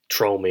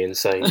troll me and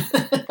say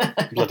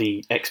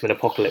bloody X-Men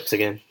Apocalypse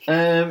again.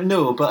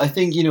 No, but I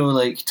think,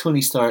 like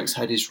Tony Stark's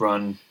had his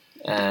run.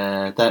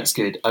 That's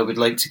good. I would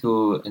like to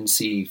go and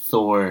see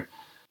Thor,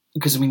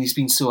 because he's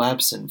been so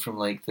absent from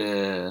like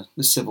the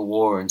Civil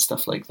War and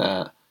stuff like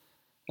that.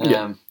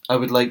 I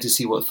would like to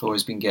see what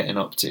Thor's been getting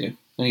up to.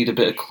 I need a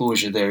bit of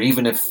closure there,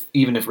 even if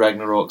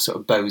Ragnarok sort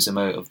of bows him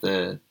out of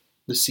the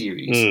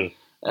series.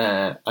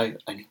 I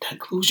need that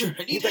closure.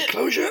 I need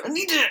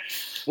it.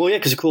 Well, yeah,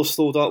 because of course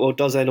Thor: Dark World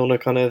does end on a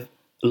kind of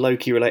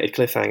Loki-related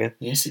cliffhanger.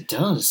 Yes, it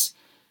does.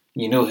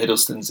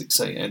 Hiddleston's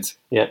excited.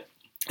 Yeah.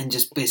 And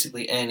just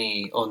basically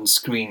any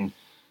on-screen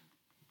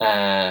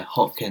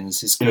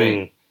Hopkins is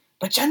great.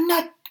 But you're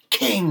not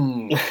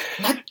king.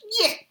 Not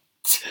yet.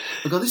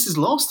 Oh God, this is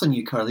lost on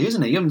you, Carly,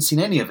 isn't it? You haven't seen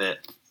any of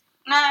it.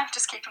 No,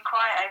 just keeping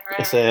quiet over it.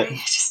 That's really.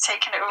 it. Just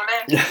taking it all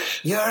in.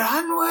 You're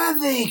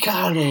unworthy,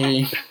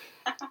 Carly.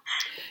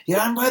 You're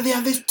unworthy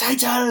of this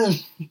title.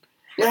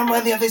 You're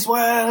unworthy of this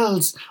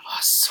world. Oh,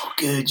 so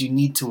good. You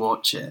need to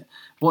watch it.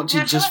 Watch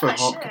it just for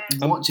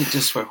Hopkins.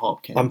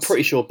 I'm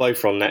pretty sure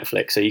both are on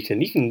Netflix, so we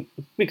can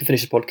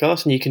finish the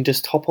podcast and you can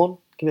just hop on,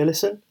 give it a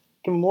listen,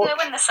 give them a watch. Yeah,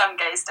 when the sun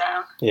goes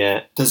down.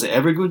 Yeah. Does it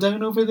ever go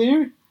down over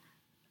there?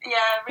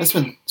 Yeah, really. That's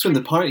when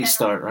the parties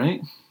start,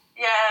 right?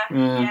 Yeah,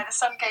 the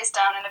sun goes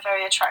down in a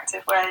very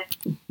attractive way.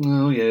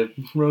 Oh yeah,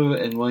 row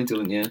it in. Why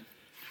don't you?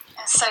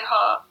 It's so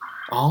hot.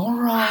 All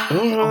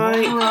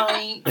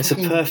right. It's a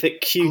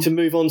perfect cue to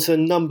move on to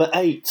number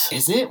 8.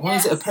 Is it? Why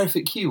is it a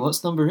perfect cue?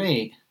 What's number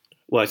 8?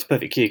 Well, it's a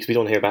perfect cue because we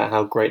don't hear about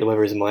how great the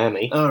weather is in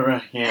Miami. Oh,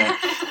 right, yeah.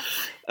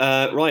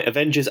 Right,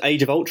 Avengers: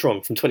 Age of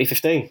Ultron from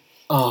 2015.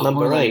 Oh,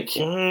 number 8.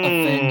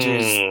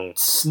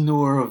 Avengers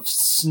Snore of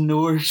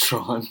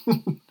Snoretron.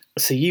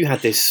 So you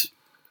had this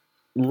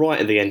right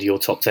at the end of your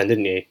top 10,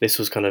 didn't you? This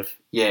was kind of...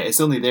 Yeah, it's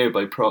only there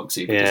by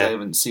proxy because I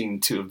haven't seen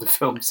 2 of the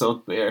films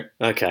on there.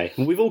 Okay.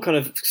 We've all kind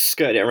of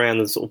skirted it around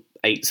the sort of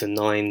 8s and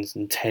 9s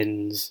and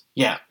 10s.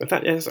 Yeah. In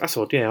fact, that's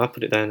odd. Yeah, I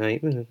put it down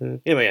 8.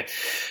 Yeah.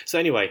 So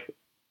anyway,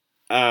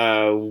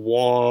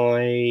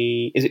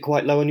 why is it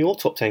quite low on your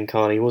top 10,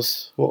 Carly?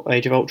 What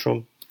Age of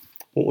Ultron?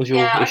 What was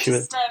your issue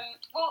with?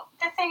 Well,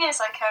 the thing is,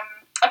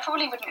 I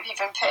probably wouldn't have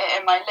even put it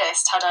in my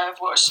list had I have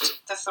watched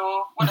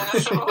one of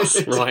the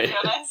Thors, right. to be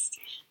honest.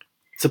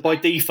 So by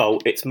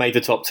default, it's made the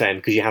top 10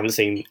 because you haven't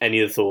seen any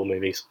of the Thor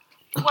movies.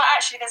 Well,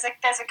 actually, there's a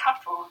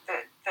couple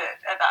that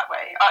are that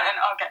way, and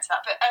I'll get to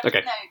that. But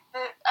okay. No,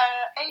 the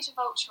Age of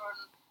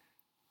Ultron.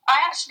 I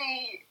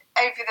actually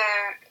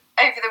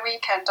over the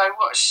weekend I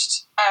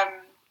watched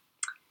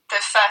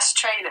the first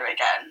trailer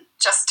again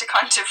just to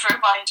kind of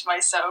remind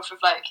myself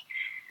of like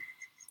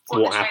what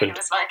the trailer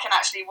was like and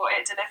actually what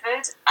it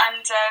delivered,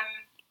 and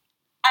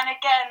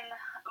again.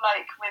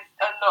 Like with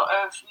a lot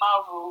of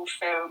Marvel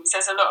films,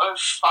 there's a lot of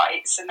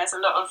fights and there's a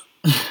lot of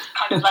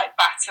kind of like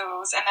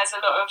battles and there's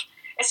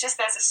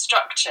a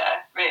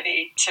structure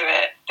really to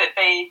it that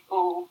they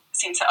all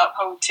seem to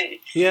uphold to.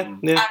 Yeah.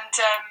 And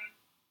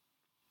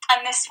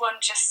this one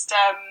just,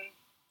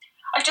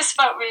 I just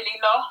felt really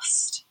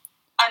lost,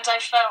 and I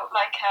felt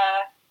like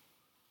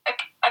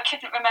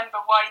couldn't remember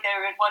why they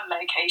were in one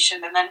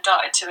location and then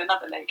darted to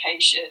another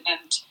location,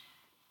 and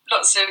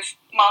lots of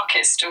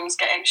market stalls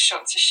getting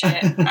shot to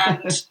shit. And I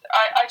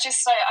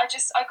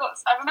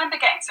remember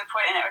getting to a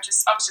point in it. I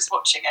was just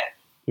watching it.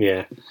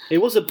 Yeah, it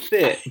was a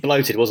bit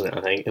bloated, wasn't it?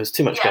 I think there was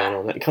too much going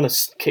on. It kind of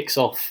kicks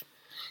off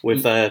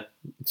with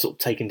sort of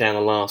taking down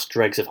the last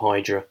dregs of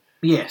Hydra.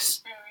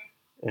 Yes,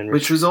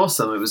 which was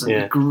awesome. It was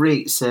a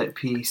great set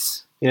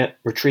piece. Yeah,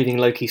 retrieving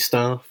Loki's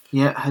staff.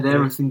 Yeah, had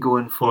everything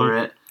going for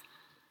it.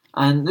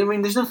 And, I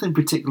mean, there's nothing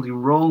particularly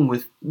wrong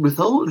with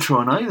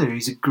Ultron either.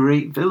 He's a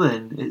great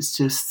villain. It's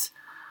just,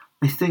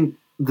 I think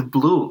the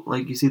bloat,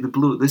 like you say,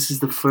 this is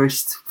the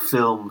first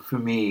film for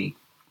me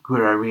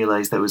where I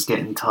realised I was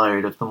getting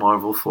tired of the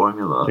Marvel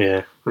formula.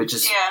 Yeah. Which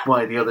is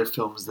why the other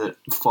films that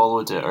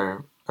followed it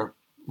are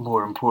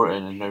more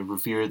important and I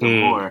revere them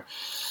more.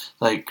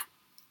 Like,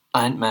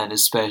 Ant-Man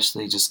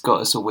especially just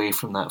got us away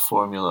from that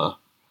formula.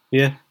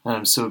 Yeah. And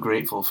I'm so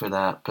grateful for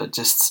that. But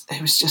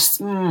it was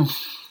just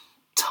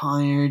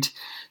tired.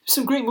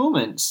 Some great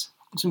moments.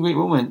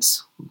 Got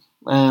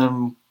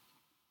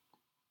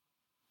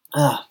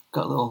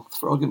a little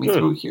frog in my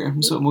throat here.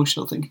 I'm so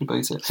emotional thinking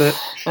about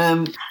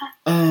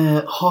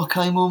it.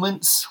 Hawkeye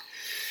moments.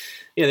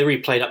 Yeah, they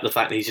really played up the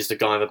fact that he's just a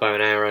guy with a bow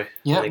and arrow.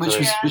 Yeah, which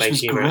was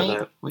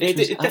great.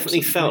 It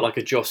definitely felt like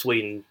a Joss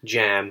Whedon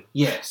jam.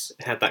 Yes.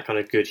 It had that kind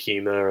of good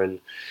humour and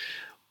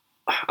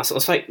I sort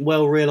of say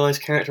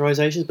well-realised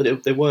characterisations,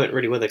 but they weren't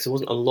really, were they? Because there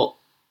wasn't a lot.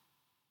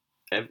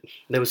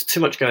 There was too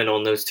much going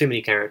on. There was too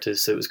many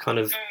characters, so it was kind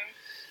of.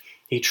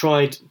 He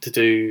tried to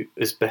do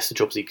as best a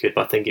job as he could,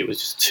 but I think it was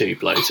just too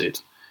bloated.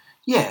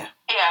 Yeah.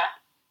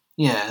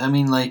 I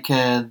mean, like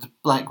the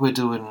Black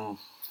Widow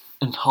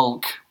and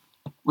Hulk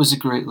was a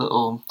great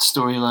little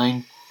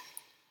storyline.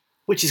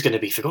 Which is going to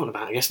be forgotten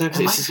about, I guess, now,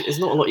 because there's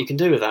not a lot you can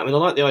do with that. I mean, I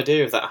like the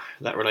idea of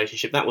that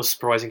relationship. That was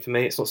surprising for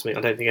me. It's not something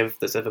I don't think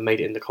that's ever made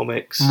it in the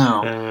comics.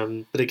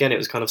 No. But again, it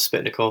was kind of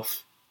Spitnik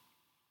off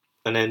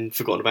and then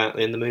forgotten about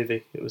in the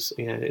movie. It was,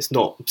 it's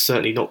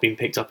certainly not been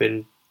picked up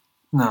in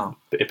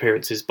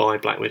appearances by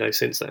Black Widow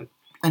since then.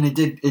 And it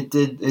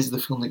is the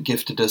film that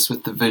gifted us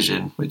with the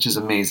Vision, which is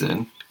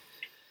amazing.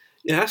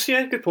 Yeah,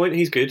 actually, good point.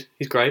 He's good.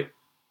 He's great.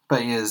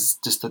 But he is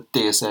just a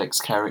Deus Ex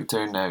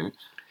character now.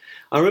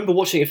 I remember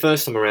watching it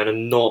first time around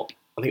and I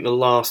think the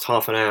last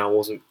half an hour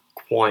wasn't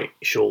quite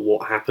sure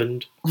what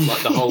happened.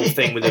 Like the whole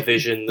thing with the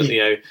Vision,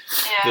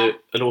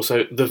 and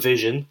also the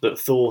vision that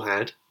Thor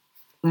had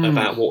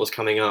about what was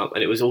coming up,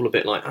 and it was all a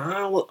bit like,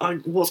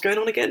 what's going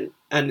on again?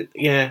 And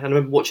I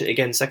remember watching it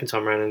again second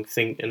time around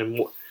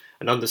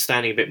and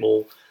understanding a bit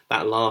more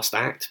that last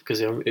act because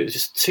it was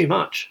just too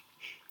much.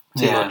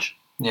 Too much.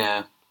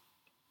 Yeah.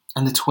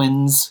 And the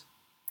twins.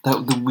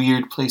 The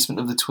weird placement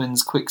of the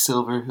twins,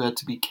 Quicksilver, who had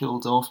to be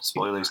killed off.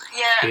 Spoilers.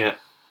 Yeah.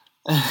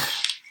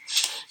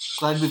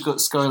 Glad we've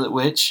got Scarlet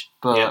Witch,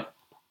 but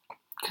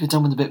could have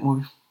done with a bit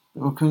more.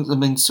 I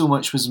mean, so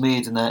much was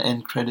made in that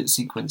end credit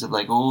sequence of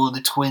like,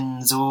 the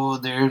twins,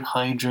 they're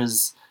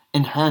Hydras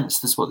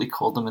enhanced, is what they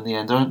called them in the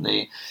end, aren't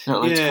they? They're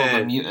not allowed to call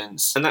them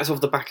mutants. And that's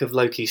off the back of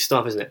Loki's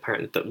stuff, isn't it?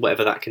 Apparently, that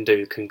whatever that can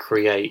do can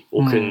create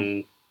or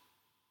can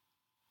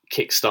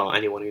kickstart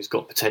anyone who's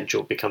got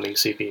potential becoming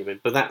superhuman.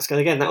 But that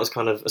was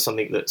kind of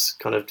something that's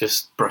kind of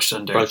just brushed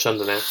under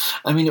now.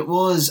 I mean, it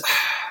was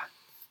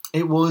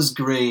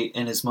great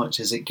in as much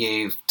as it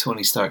gave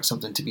Tony Stark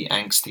something to be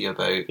angsty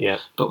about. Yeah.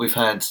 But we've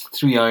had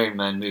 3 Iron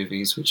Man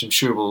movies, which I'm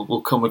sure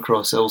we'll come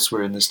across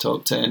elsewhere in this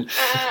top 10,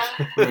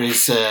 where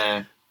he's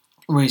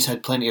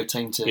had plenty of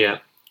time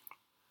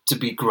to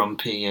be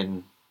grumpy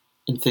and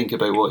think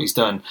about what he's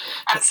done.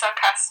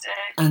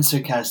 And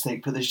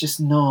sarcastic, but there's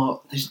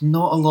not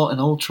a lot in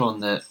Ultron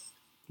that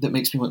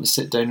makes me want to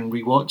sit down and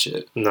rewatch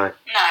it. No,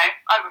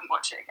 I wouldn't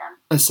watch it again.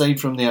 Aside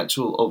from the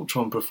actual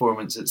Ultron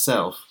performance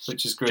itself,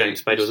 which is great.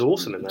 James Spader was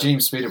awesome in that.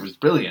 James Spader was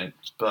brilliant,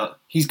 but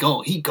he's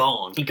gone. He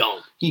gone.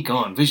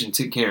 Vision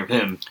took care of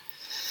him.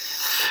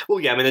 Well,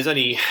 yeah, I mean, there's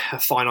only a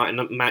finite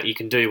amount you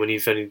can do when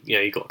you've only,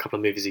 you've got a couple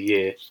of movies a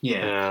year.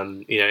 Yeah.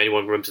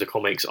 Anyone remembers the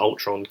comics,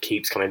 Ultron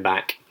keeps coming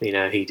back. He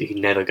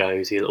never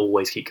goes. He'll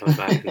always keep coming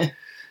back.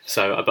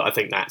 But I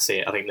think that's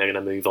it. I think they're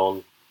going to move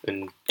on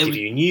and give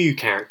you new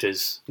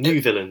characters,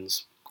 new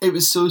villains. It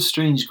was so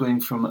strange going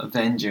from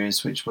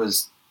Avengers, which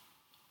was,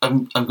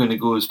 I'm going to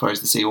go as far as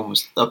to say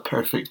almost a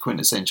perfect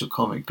quintessential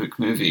comic book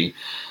movie.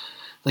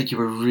 Like you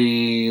were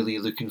really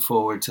looking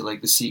forward to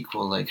like the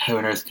sequel, like how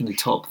on earth can they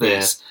top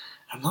this? Yeah.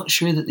 I'm not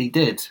sure that they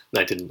did.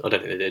 They didn't. I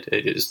don't think they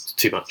did. It was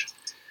too much.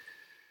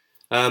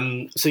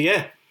 So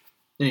yeah.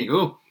 There you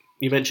go.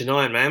 You mentioned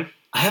Iron Man.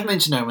 I have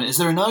mentioned Iron Man. Is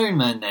there an Iron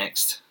Man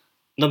next?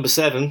 Number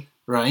 7.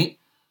 Right.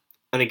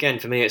 And again,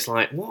 for me, it's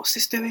like, what's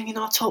this doing in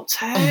our top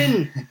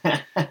 10?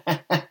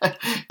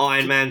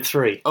 Iron Man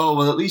 3. Oh,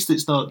 well, at least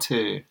it's not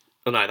 2.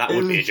 Oh, no, that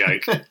would be a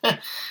joke.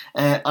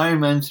 Iron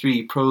Man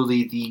 3,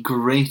 probably the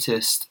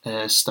greatest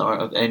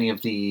start of any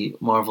of the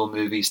Marvel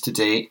movies to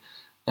date.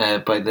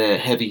 By the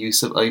heavy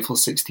use of Eiffel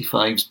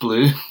 65's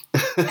Blue.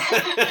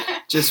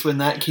 Just when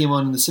that came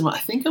on in the cinema. I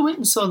think I went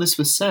and saw this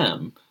with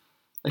Sam.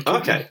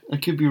 I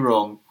could be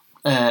wrong.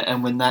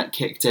 And when that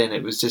kicked in,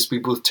 it was just, we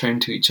both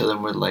turned to each other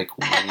and were like,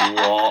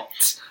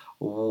 what?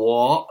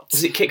 What?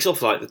 Because it kicks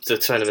off like the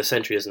turn of the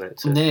century, isn't it?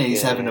 So,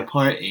 he's having a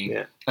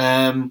party.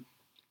 Yeah.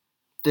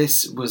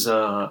 This was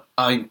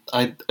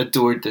I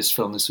adored this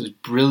film. This was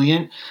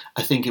brilliant.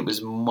 I think it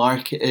was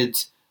marketed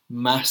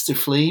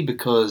masterfully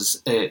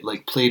because it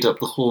like played up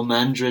the whole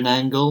Mandarin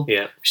angle,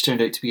 which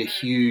turned out to be a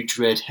huge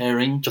red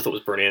herring. Which I thought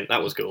was brilliant.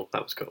 That was cool.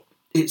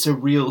 It's a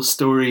real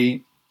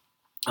story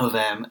of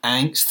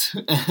angst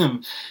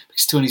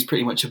because Tony's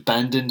pretty much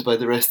abandoned by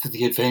the rest of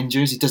the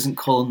Avengers. He doesn't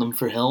call on them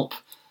for help.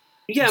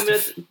 Yeah, I mean,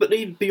 but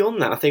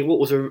beyond that, I think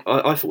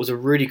I thought was a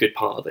really good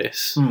part of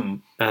this,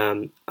 and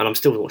I'm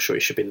still not sure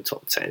it should be in the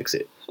top 10 because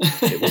it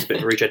was a bit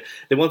of a regen.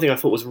 The one thing I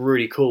thought was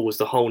really cool was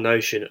the whole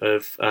notion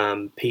of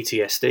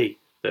PTSD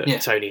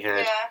that Tony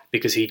had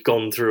because he'd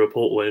gone through a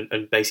portal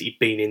and basically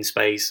been in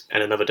space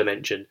and another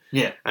dimension.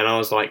 Yeah, and I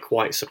was like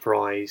quite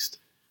surprised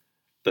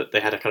that they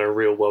had a kind of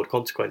real world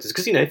consequences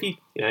because if you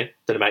don't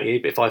know about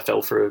you, but if I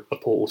fell through a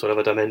portal to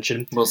another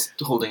dimension, was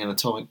holding an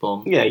atomic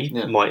bomb,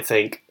 you might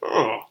think,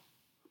 oh.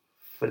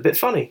 But a bit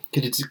funny.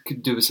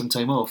 Could do with some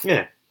time off.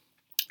 Yeah,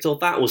 so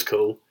that was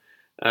cool.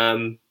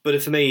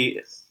 But for me,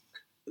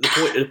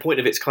 the point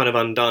of it's kind of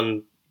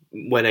undone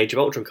when Age of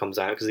Ultron comes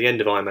out because the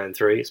end of Iron Man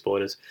 3,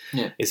 spoilers,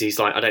 is he's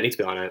like, I don't need to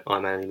be Iron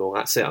Man anymore.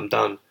 That's it. I'm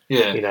done.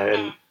 Yeah,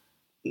 and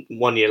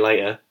 1 year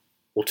later,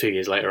 or 2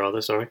 years later,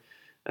 rather, sorry,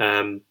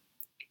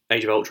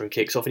 Age of Ultron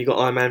kicks off and you got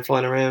Iron Man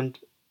flying around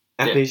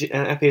happy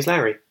as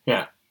Larry.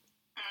 Yeah.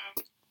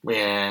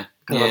 Yeah.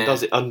 Kind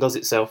of undoes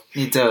itself.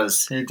 It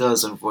does,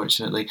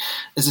 unfortunately.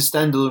 As a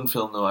standalone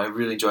film, though, I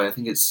really enjoy it. I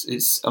think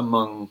it's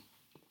among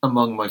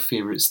my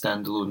favourite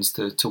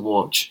standalones to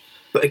watch.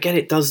 But again,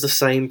 it does the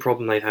same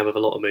problem they have with a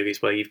lot of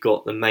movies where you've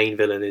got the main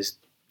villain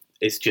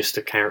is just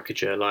a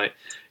caricature. Like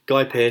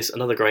Guy Pearce,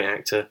 another great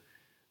actor.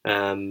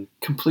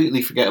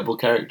 Completely forgettable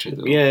character,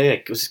 though. Yeah,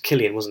 it was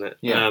Killian, wasn't it?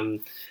 Yeah.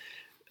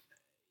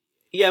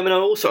 Yeah, I mean,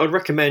 I'd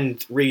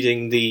recommend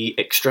reading the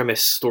Extremis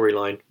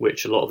storyline,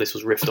 which a lot of this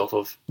was riffed off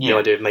of the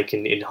idea of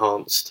making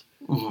enhanced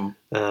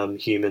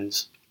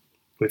humans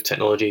with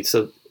technology.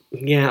 So,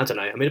 yeah, I don't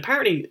know. I mean,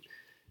 apparently,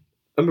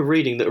 I remember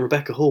reading that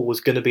Rebecca Hall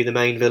was going to be the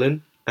main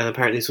villain, and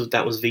apparently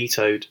that was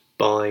vetoed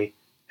by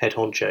head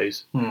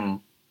honchos,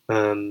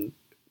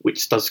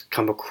 which does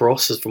come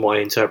across, as from what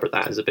I interpret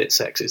that, as a bit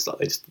sexist.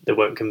 Like they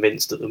weren't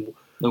convinced that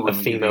a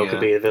female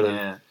could be a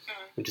villain,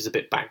 which is a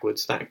bit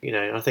backwards. That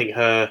I think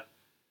her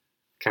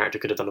character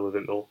could have done a little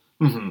bit more.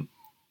 And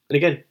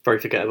again, very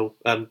forgettable.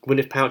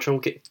 Gwyneth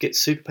Paltrow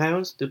gets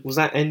superpowers. Did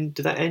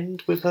that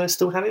end with her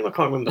still having them? I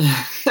can't remember.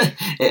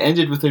 It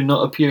ended with her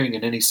not appearing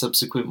in any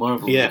subsequent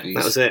Marvel movies. Yeah,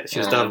 that was it. She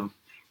was done.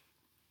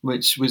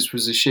 Which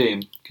was a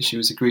shame, because she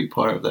was a great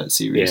part of that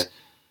series.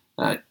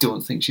 Yeah. I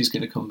don't think she's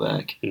going to come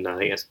back. No, I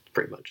think that's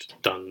pretty much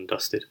done and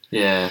dusted.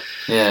 Yeah.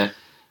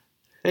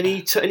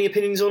 Any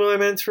opinions on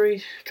Iron Man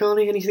 3,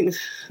 Carly? Anything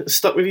that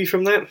stuck with you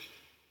from that?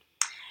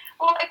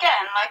 Well,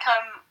 again,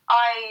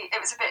 it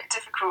was a bit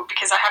difficult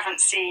because I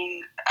haven't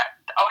seen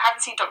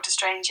Doctor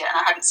Strange yet,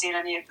 and I hadn't seen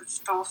any of the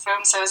Thor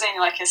films, so there's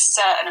only a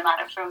certain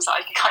amount of films that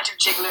I can kind of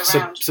jiggle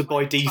around. So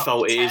by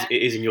default, it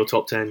is in your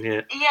top 10,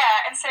 yeah.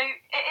 Yeah, and so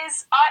it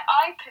is.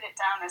 I put it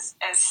down as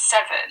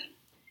 7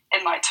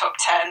 in my top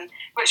 10,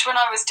 which when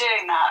I was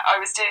doing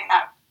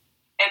that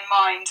in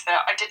mind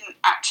that I didn't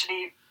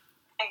actually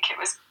think it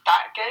was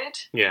that good.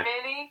 Yeah.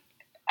 Really.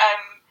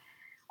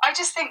 I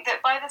just think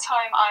that by the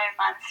time Iron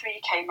Man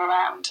 3 came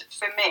around,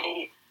 for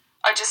me,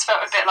 I just felt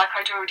a bit like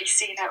I'd already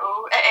seen it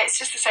all. It's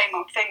just the same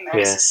old thing, though.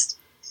 Yeah. It's just,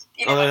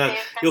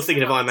 you're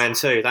thinking of Iron Man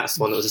 2. That's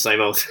the one that was the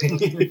same old thing.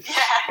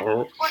 Yeah.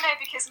 Well, no,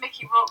 because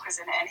Mickey Rourke was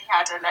in it and he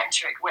had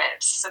electric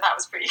whips, so that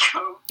was pretty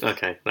cool.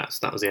 Okay, that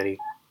was the only...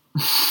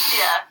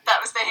 Yeah, that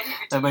was the only...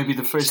 That may be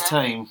the first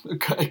time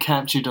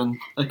captured on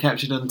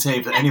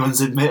tape that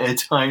anyone's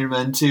admitted Iron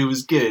Man 2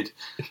 was good.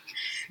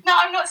 No,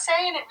 I'm not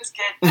saying it was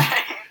good, no.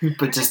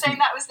 But I'm just saying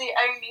that was the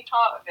only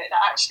part of it that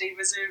actually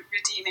was a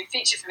redeeming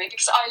feature for me,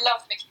 because I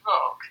love Mickey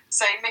Rourke.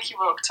 So Mickey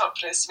Rourke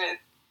topless with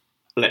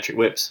electric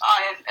whips.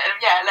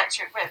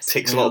 Electric whips.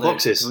 Ticks a lot of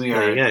boxes. We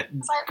are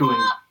going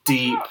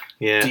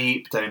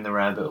deep down the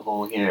rabbit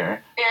hole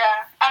here.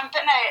 Yeah,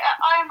 but no,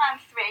 Iron Man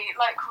 3,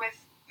 with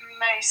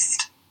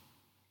most...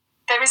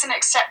 There is an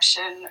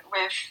exception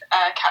with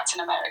Captain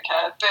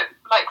America,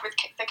 but with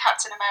the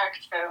Captain America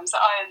films, the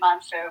Iron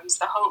Man films,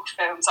 the Hulk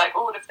films,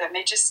 all of them,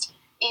 they just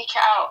eke it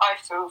out, I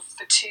feel,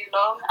 for too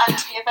long. And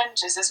the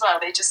Avengers as well,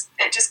 it just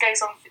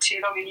goes on for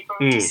too long and you've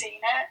already seen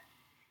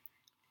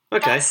it.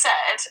 Okay. That said,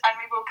 and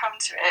we will come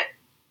to it,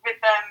 with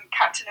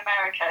Captain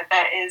America,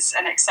 there is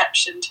an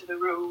exception to the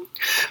rule.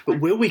 But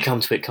will we come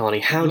to it,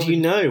 Carney? How do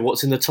you know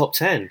what's in the top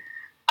 10?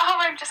 Oh,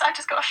 I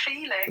just got a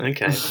feeling.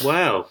 Okay,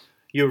 wow.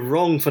 You're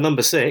wrong for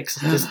number 6.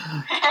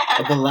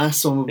 The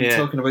last one we'll be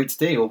talking about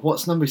today. Well,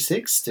 what's number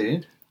 6,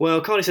 dude?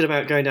 Well, Carly said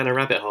about going down a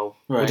rabbit hole.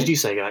 Right. What did you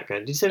say about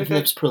going? Did you say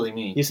that's probably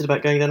me. You said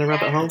about going down a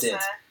rabbit hole? I did.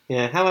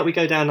 Yeah, how about we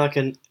go down like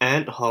an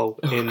ant hole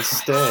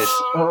instead?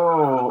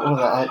 Oh,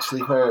 that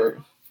actually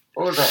hurt.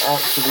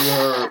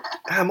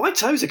 My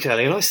toes are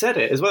curling, and I said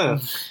it as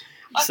well.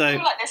 I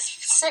feel like this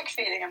sick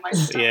feeling in my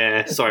stomach.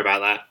 Yeah, sorry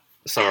about that.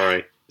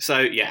 Sorry. So,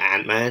 yeah,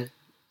 Ant-Man.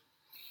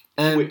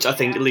 Which I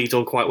think leads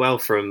on quite well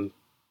from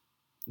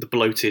the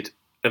bloated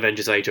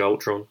Avengers Age of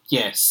Ultron.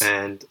 Yes.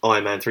 And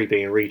Iron Man 3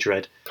 being a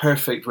retread.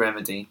 Perfect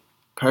remedy.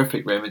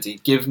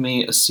 Give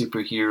me a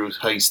superhero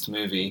heist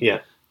movie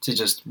to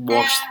just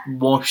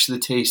wash the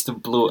taste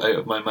of bloat out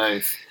of my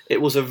mouth.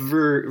 It was a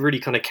really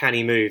kind of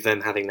canny move,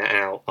 them having that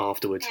out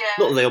afterwards.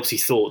 Yeah. Not that they obviously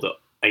thought that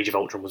Age of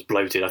Ultron was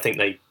bloated. I think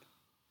they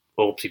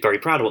were obviously very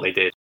proud of what they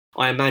did.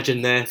 I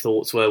imagine their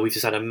thoughts were, we've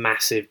just had a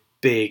massive,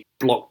 big,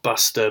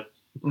 blockbuster,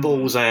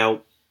 balls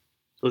out,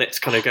 let's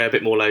kind of go a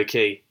bit more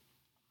low-key.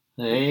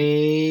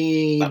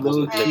 Hey, that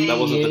wasn't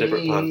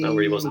deliberate pun. That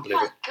really wasn't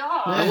deliberate.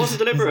 Oh my God. That wasn't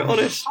deliberate,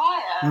 honest.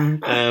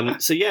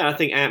 So yeah, I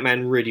think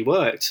Ant-Man really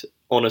worked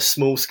on a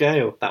small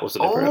scale. That was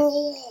deliberate.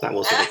 That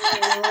was deliberate.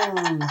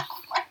 Oh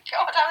my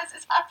God, how is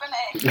this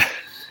happening?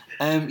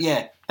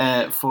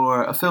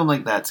 For a film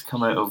like that to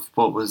come out of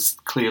what was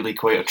clearly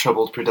quite a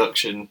troubled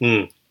production,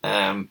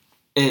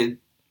 it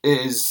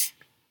is.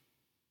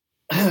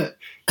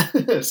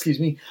 Excuse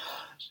me.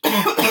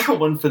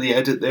 One for the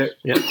edit there.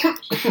 Yeah.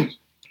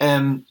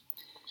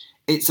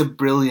 It's a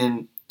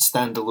brilliant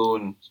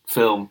standalone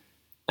film,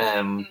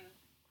 and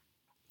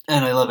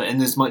I love it.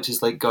 And as much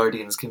as like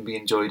Guardians can be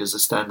enjoyed as a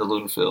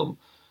standalone film,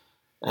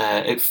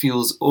 it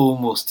feels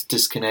almost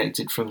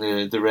disconnected from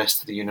the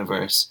rest of the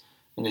universe,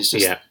 and it's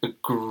just a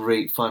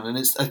great fun. And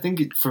I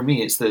think for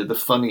me, it's the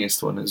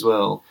funniest one as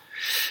well.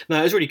 No,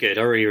 it was really good.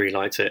 I really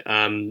liked it.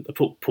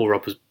 Paul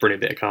Rudd was a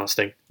brilliant bit of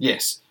casting.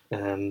 Yes.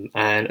 And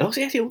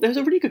also, there was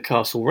a really good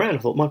cast all round. I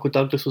thought Michael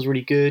Douglas was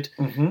really good.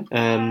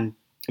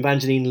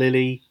 Evangeline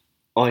Lilly,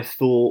 I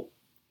thought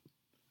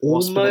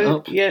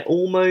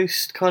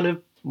almost kind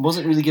of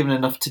wasn't really given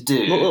enough to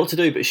do. Not a lot to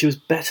do, but she was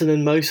better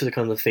than most of the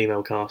kind of the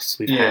female casts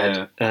we've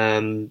had.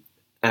 And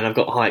I've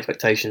got high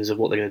expectations of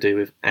what they're going to do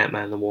with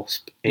Ant-Man and the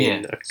Wasp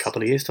in a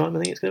couple of years' time. I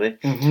think it's going to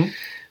be.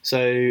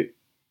 So.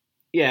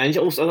 Yeah, and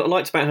also what I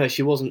liked about her,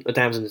 she wasn't a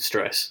damsel in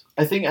distress.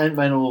 I think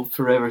Ant-Man will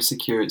forever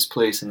secure its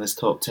place in this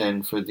top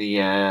 10 for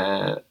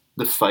the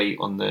fight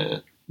on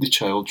the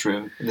child's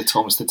room in the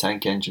Thomas the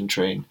Tank Engine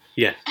train.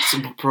 Yeah. So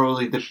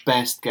probably the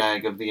best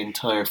gag of the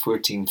entire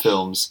 14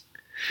 films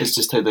is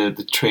just how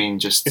the train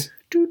just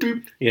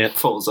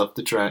falls off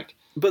the track.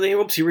 But they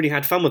obviously really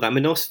had fun with that. I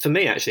mean, for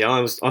me, actually,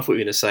 I thought you were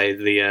going to say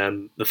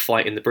the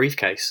fight in the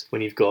briefcase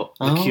when you've got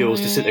the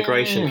Cure's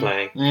Disintegration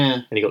playing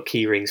and you've got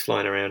key rings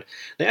flying around.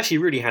 They actually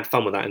really had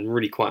fun with that and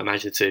really quite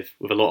imaginative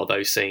with a lot of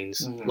those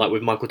scenes. Like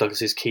with Michael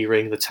Douglas's key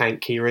ring, the tank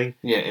key ring.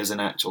 Yeah, it is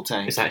an actual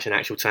tank. It's actually an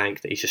actual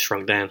tank that he's just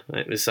shrunk down.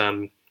 It was,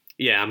 I'm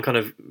kind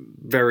of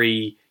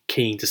very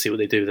keen to see what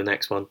they do with the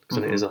next one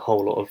because there's a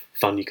whole lot of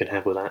fun you can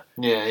have with that.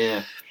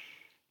 Yeah.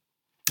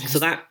 So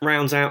that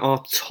rounds out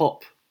our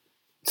top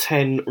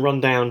 10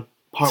 rundown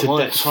part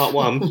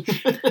one.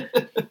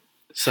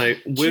 So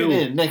tune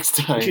in next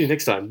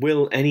time.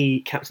 Will any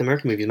Captain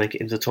America movies make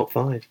it into the top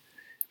 5?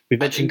 We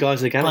mentioned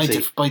Guardians of the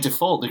Galaxy. By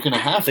default, they're going to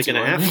have to. They're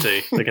going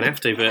to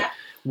have to. But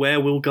where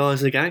will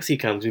Guardians of the Galaxy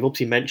come? We've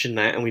obviously mentioned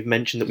that, and we've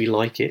mentioned that we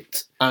like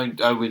it.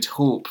 I would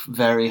hope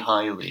very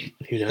highly.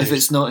 Who knows? If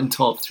it's not in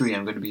top 3,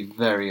 I'm going to be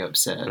very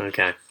upset.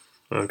 Okay.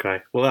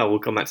 Well, we'll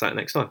come back to that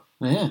next time.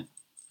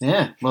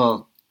 Yeah.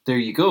 Well, there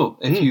you go.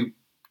 If you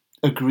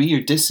agree or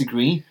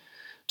disagree,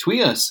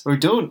 tweet us or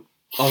don't.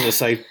 I was going to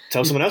say,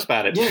 tell someone else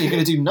about it. Yeah, you're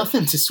going to do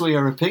nothing to sway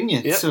our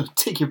opinion. Yep. So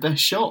take your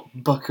best shot,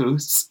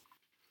 buckos.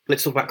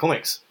 Let's talk about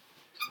comics.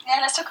 Yeah,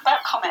 let's talk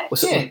about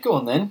comics. Go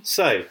on then.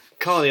 So,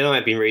 Carly and I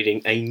have been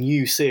reading a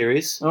new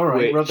series. All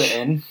right, rub it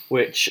in.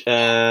 Which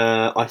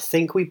I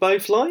think we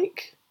both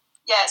like.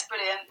 Yeah, it's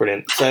brilliant.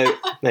 Brilliant. So,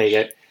 there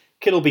you go.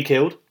 Kill or Be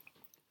Killed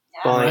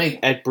by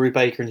Ed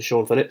Brubaker and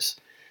Sean Phillips.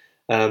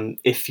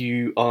 If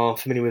you are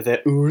familiar with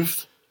their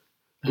oeuvre.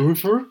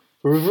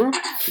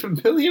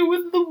 Familiar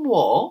with the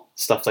what?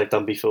 Stuff they've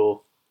done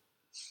before.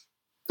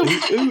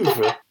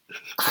 Oeuvre.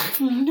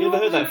 You ever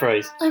heard that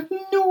phrase? I have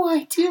no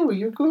idea where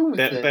you're going with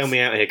this. Bail me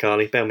out here,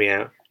 Carly. Bail me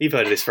out. You've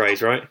heard of this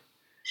phrase, right?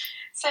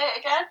 Say it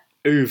again.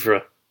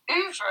 Oeuvre.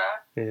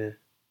 Oeuvre? Yeah.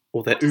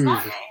 Or their what does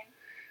that mean?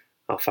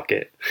 Oh, fuck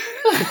it.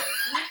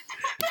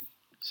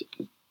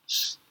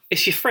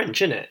 It's your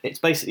French, isn't it? It's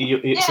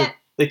basically...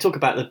 They talk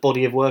about the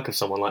body of work of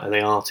someone, like are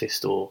they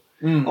artist or...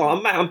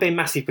 Oh, I'm being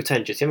massively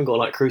pretentious. You haven't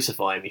got to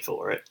crucify me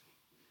for it.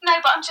 No,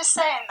 but I'm just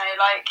saying though,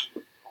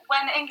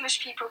 when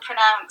English people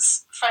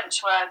pronounce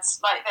French words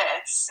like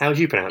this... How would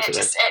you pronounce it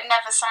then? It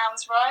never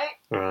sounds right.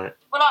 Right.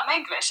 Well, I'm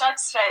English. I'd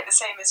say it the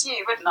same as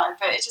you, wouldn't I?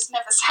 But it just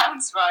never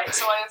sounds right,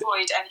 so I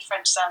avoid any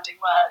French-sounding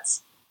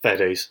words. Fair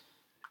dues.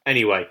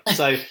 Anyway,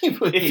 so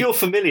if you're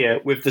familiar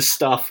with the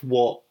stuff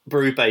what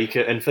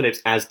Brubaker and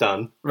Phillips has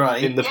done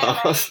in the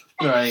past...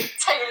 Right.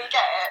 Totally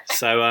get it.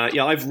 So,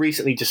 I've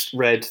recently just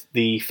read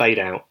the Fade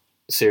Out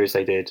series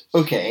they did.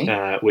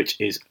 Okay. Which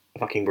is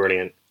fucking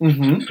brilliant.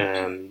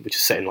 Mm-hmm. Which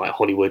is set in like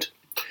Hollywood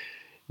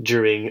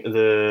during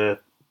the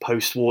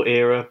post-war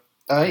era.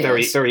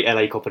 Very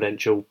LA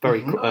Confidential,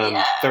 very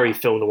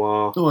film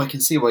noir. Oh, I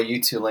can see why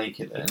you two like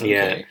it then.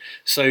 Yeah. Okay.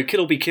 So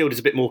Kill or Be Killed is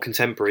a bit more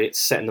contemporary. It's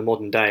set in the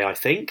modern day, I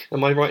think.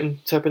 Am I right in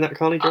interpreting that,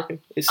 Carly? Do you reckon?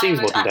 It seems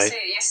modern day. I would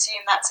absolutely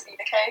assume that to be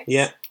the case.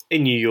 Yeah,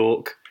 in New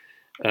York.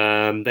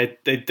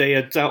 They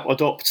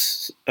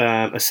adopt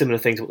a similar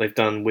thing to what they've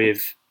done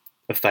with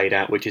A Fade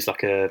Out, which is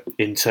like a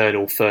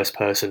internal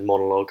first-person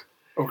monologue.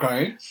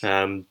 Okay.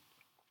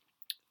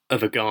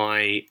 Of a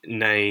guy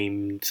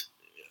named...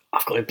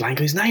 I've got a blank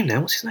on his name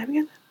now. What's his name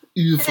again?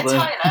 Is it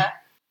Tyler?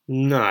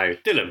 No,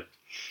 Dylan.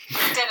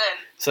 Dylan.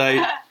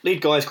 So, lead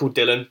guy is called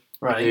Dylan,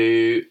 right,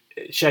 who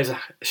shares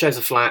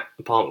a flat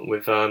apartment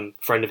with a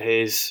friend of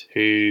his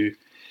who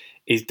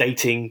is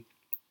dating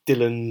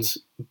Dylan's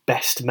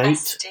best mate.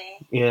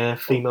 Bestie. Yeah,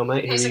 female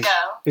mate. Who's a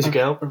girl. Who's a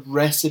girl. A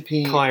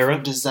recipe Kyra.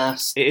 for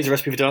disaster. It is a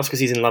recipe for disaster because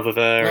he's in love with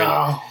her.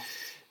 Oh.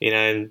 And,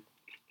 and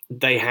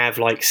they have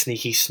like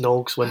sneaky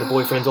snogs when the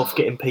boyfriend's off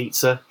getting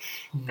pizza.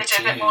 They do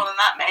a bit more than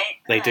that, mate.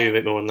 They do a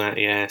bit more than that,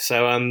 yeah.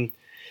 So I don't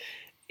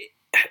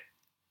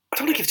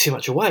want to give too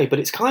much away, but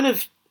it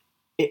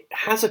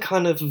has a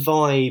kind of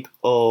vibe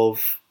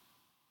of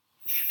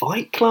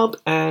Fight Club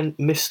and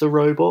Mr.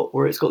 Robot,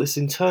 where it's got this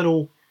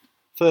internal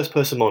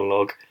first-person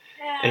monologue.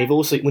 Yeah. And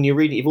when you're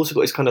reading, you've also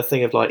got this kind of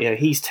thing of like,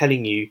 he's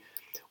telling you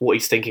what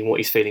he's thinking, what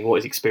he's feeling,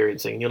 what he's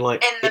experiencing. And you're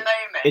like...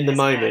 In the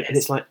moment. And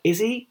it's like, is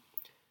he?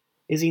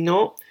 Is he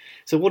not?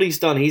 So what he's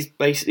done, he's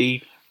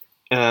basically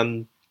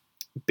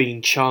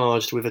been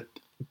charged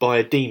by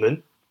a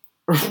demon.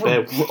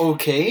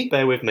 Okay.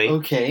 Bear with me.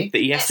 Okay. That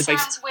he has to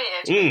sounds weird,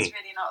 but it's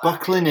really not.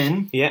 Buckling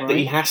in. Yeah, right. that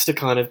he has to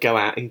kind of go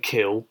out and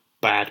kill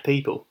bad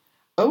people.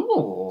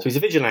 Oh. So he's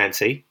a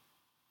vigilante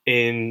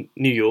in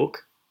New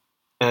York,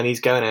 and he's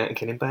going out and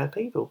killing bad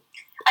people.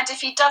 And if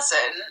he doesn't,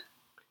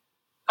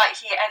 like,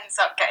 he ends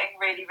up getting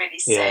really, really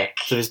sick. Yeah.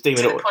 So this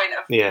demon... to the point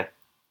of... Yeah.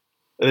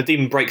 And the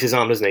demon breaks his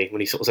arm, doesn't he? When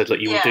he sort of said, "Look,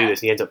 you will do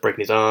this," and he ends up breaking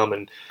his arm,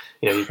 and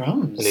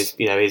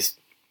his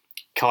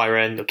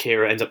Kyra and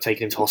Kira ends up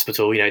taking him to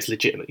hospital. It's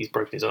legitimate; he's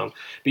broken his arm.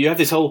 But you have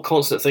this whole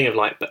constant thing of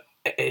like, but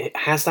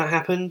has that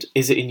happened?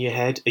 Is it in your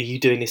head? Are you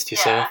doing this to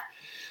yourself? Yeah.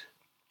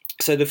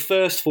 So the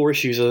first 4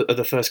 issues are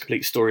the first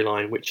complete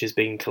storyline, which is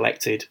being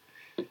collected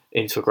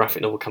into a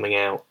graphic novel coming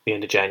out the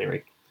end of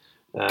January.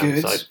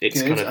 Good. So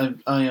it's good. Kind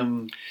of... I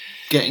am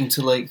getting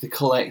to like the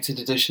collected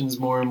editions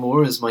more and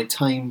more as my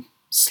time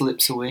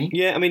slips away.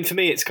 Yeah, I mean, for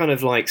me, it's kind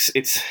of like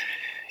it's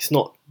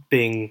not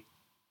being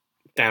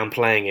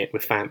downplaying it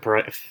with fan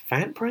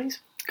praise.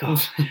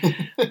 God,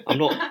 I'm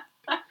not.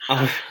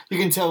 You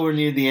can tell we're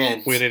near the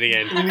end. We're near the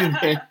end.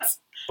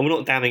 I'm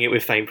not damning it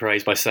with faint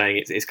praise by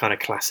saying it's kind of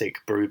classic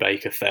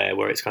Brubaker fare,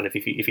 where it's kind of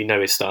if you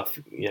know his stuff,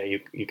 you're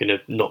going to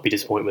not be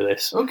disappointed with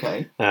this.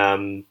 Okay.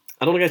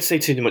 I don't want to say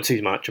too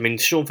much. I mean,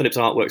 Sean Phillips'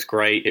 artwork's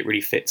great. It really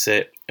fits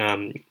it.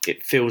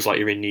 It feels like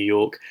you're in New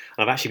York.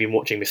 I've actually been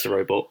watching Mr.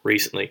 Robot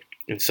recently,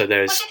 and so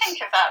there's. What do you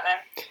think of that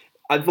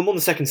then? I'm on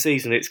the second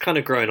season. It's kind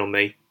of growing on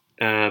me.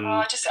 I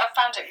found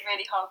it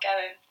really hard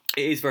going.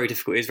 It is very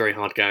difficult. It is very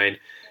hard going.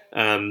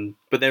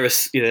 But there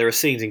are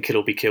scenes in Kill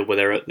or Be Killed where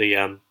they're at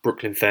the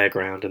Brooklyn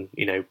Fairground,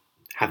 and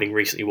having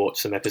recently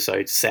watched some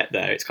episodes set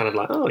there, it's kind of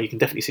like, oh, you can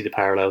definitely see the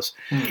parallels.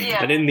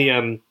 Yeah. And in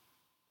the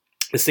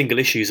single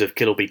issues of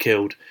Kill or Be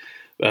Killed,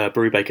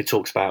 Brubaker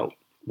talks about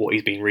what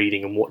he's been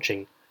reading and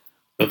watching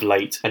of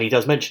late, and he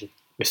does mention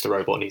Mr.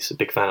 Robot, and he's a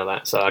big fan of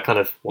that. So I kind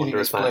of wonder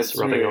if that's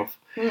rubbing off.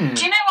 Do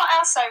you know what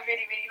else I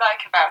really, really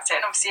like about it?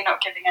 And obviously,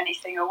 not giving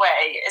anything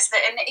away, is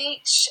that in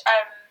each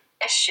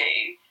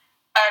issue,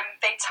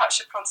 they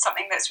touch upon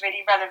something that's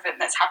really relevant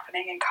that's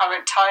happening in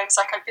current times.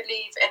 Like, I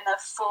believe in the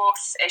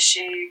 4th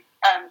issue,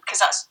 because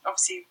that's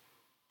obviously,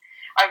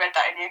 I read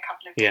that only a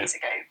couple of days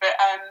ago, but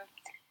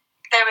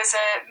there was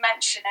a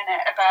mention in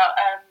it about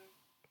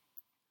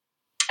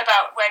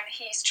when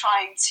he's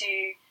trying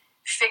to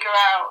figure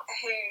out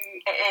who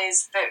it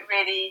is that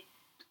really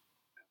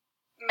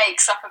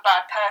makes up a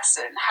bad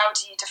person. How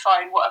do you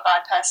define what a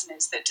bad person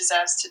is that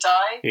deserves to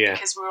die? Yeah.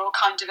 Because we're all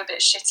kind of a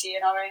bit shitty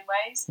in our own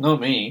ways. Not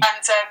me.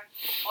 And,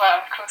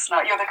 well, of course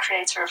not. You're the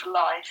creator of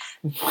life.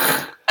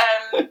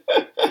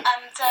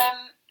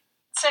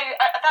 So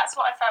that's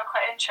what I found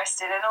quite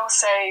interesting. And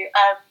also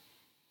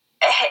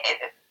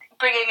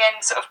bringing in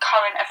sort of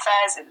current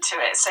affairs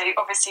into it. So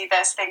obviously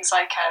there's things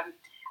like,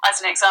 as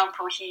an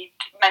example, he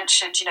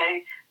mentioned,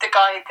 the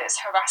guy that's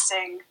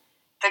harassing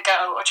the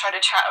girl or trying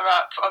to chat her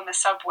up on the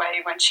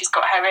subway when she's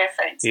got her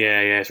earphones.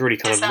 Yeah, it's really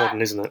kind of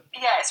modern, isn't it?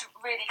 Yeah, it's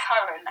really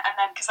current. And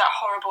then, because that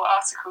horrible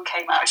article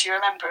came out, do you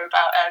remember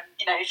about,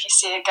 if you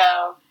see a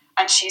girl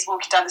and she's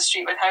walking down the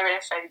street with her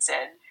earphones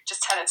in,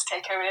 just tell her to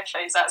take her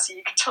earphones out so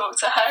you can talk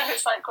to her.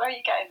 It's like, where are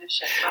you getting this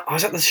shit from? Oh,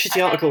 is that the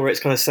shitty article where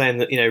it's kind of saying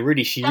that,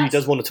 really, she really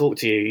does want to talk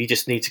to you, you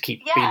just need to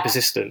keep being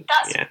persistent?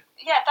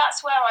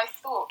 That's where I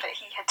thought that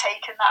he had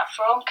taken that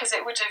from, because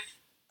it would have...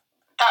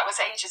 That was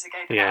ages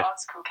ago that that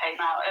article came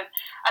out,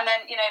 and then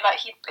like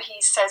he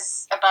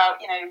says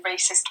about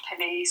racist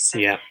police.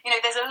 And,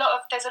 there's a lot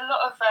of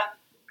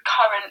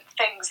current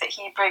things that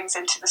he brings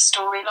into the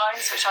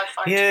storylines, which I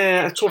find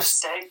really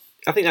interesting.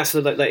 I think that's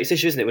the latest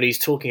issue, isn't it? When he's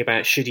talking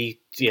about should he,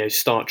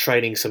 start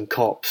training some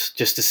cops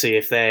just to see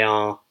if they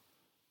are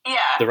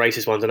the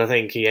racist ones, and I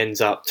think he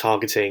ends up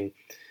targeting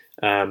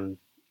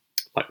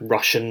like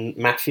Russian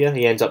mafia.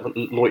 He ends up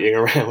loitering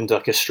around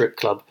like a strip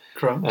club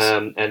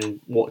and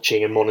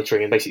watching and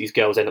monitoring, and basically these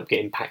girls end up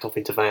getting packed off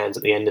into vans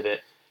at the end of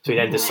it. So he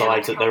then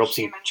decides that they're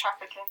obviously human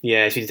trafficking.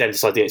 Yeah, so he then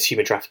decides that it's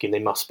human trafficking. They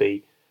must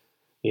be,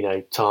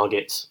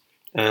 targets.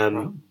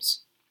 So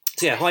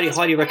yeah,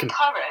 highly recommend.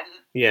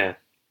 Yeah,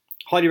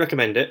 highly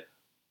recommend it.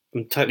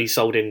 I'm totally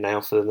sold in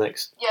now for the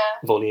next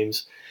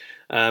volumes.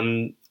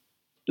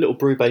 Little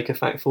Brubaker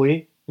fact for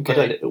you.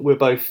 Okay. We're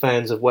both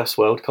fans of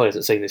Westworld. Kylie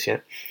hasn't seen this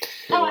yet.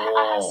 No,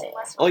 I have seen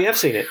Westworld. Oh, you have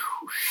seen it?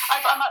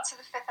 I'm up to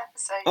the 5th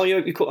episode. Oh,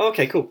 you're cool.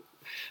 Okay, cool.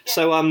 Yeah.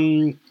 So,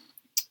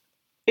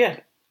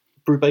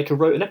 Brubaker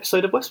wrote an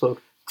episode of Westworld.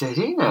 Did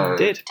he? No.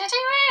 Did he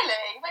really?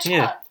 Which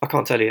one? I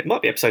can't tell you. It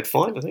might be episode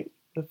 5, I think.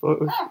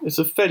 It's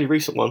a fairly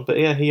recent one, but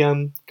yeah, he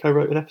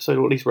co-wrote an episode,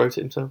 or at least wrote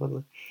it himself, I don't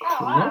know. Oh,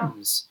 wow.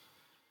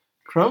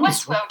 Crumbs.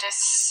 Westworld is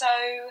so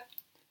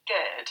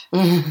good.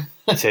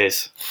 It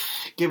is.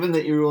 Given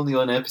that you're only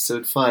on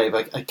episode 5,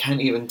 I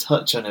can't even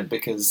touch on it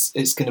because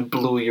it's going to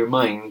blow your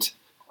mind.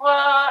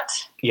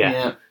 What?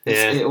 Yeah.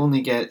 It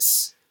only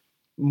gets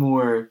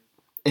more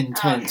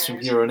intense from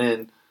here on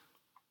in.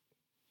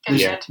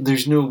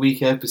 There's no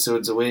weak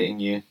episodes awaiting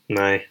you.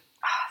 No. Oh, thank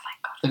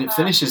God. And it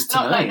finishes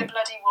tonight. Not like the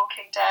bloody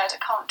Walking Dead. I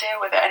can't deal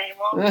with it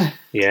anymore.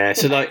 Yeah,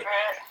 so like,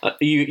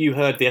 you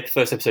heard the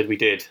first episode we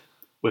did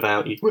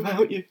without you.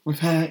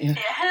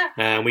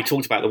 And we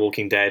talked about The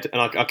Walking Dead,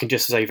 and I can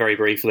just say very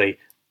briefly,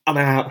 I'm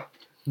out.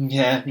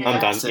 Yeah,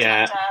 I'm done.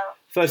 Yeah.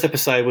 First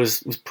episode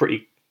was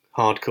pretty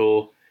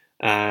hardcore.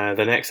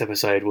 The next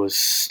episode was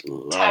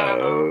slow.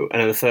 Terrible. And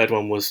then the third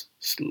one was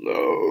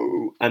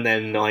slow. And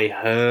then I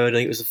heard, I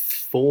think it was the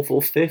fourth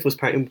or fifth, was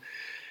apparently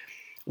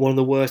one of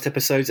the worst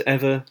episodes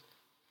ever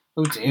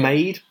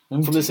made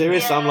from the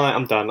series. So I'm like,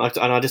 I'm done.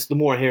 The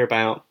more I hear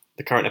about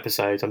the current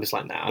episodes, I'm just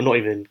like, nah, I'm not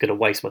even going to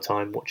waste my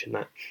time watching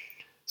that.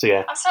 So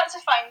yeah. I'm starting to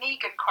find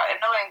Negan quite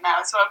annoying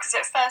now as well, because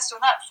at first, on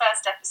that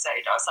first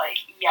episode, I was like,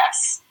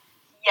 yes,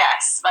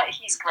 like,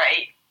 he's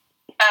great.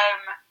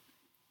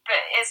 But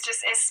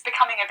it's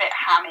becoming a bit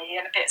hammy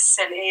and a bit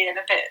silly and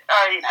a bit,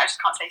 I just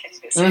can't take any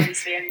of it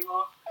seriously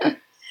anymore.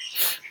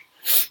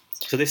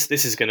 So this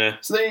is gonna.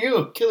 So there you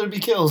go. Kill or be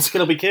killed.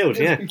 Kill or be killed.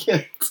 Yeah.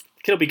 Kill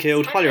or be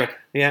killed. Highly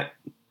recommend. Yeah.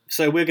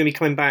 So we're gonna be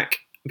coming back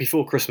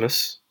before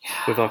Christmas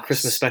with our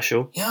Christmas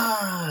special.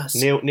 Yes.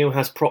 Neil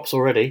has props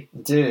already.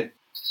 I do.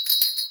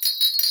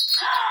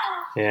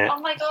 Yeah. Oh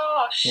my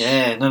gosh.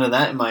 Yeah. None of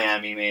that in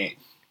Miami, mate.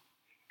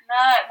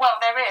 No, well,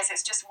 there is.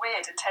 It's just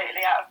weird and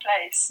totally out of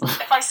place.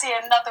 If I see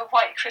another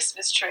white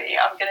Christmas tree,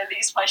 I'm going to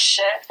lose my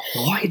shit.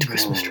 White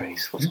Christmas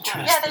trees? What's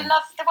interesting? Yeah, they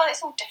love... Well,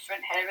 it's all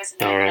different here,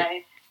 isn't it? All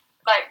right.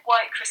 Like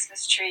white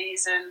Christmas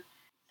trees and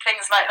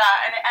things like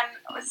that.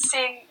 And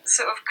seeing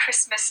sort of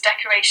Christmas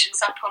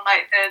decorations up on,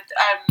 like,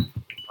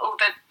 all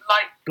the,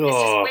 like...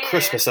 Oh,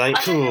 Christmas, eh?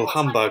 Ooh,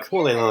 humbug.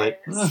 What are they like?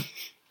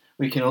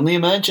 We can only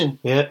imagine.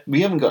 Yeah.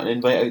 We haven't got an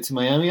invite out to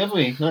Miami, have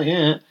we? Not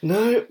yet.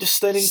 No, just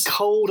staying in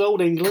cold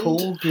old England.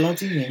 Cold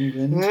bloody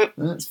England. Yep.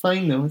 That's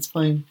fine though, it's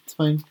fine.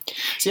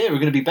 So yeah, we're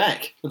going to be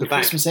back with the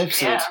Christmas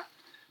episode.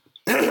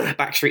 Yeah.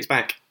 Backstreet's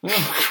back. Oh,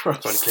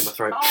 Christ. Trying to clear my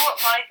throat. Oh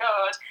my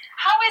God.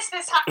 How is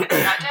this happening?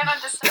 I don't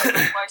understand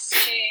why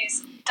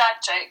Stu's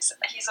dad jokes,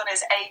 he's on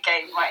his A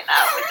game right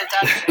now with the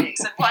dad jokes,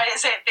 and why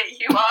is it that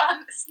you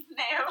aren't,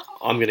 Neil?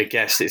 I'm going to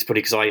guess it's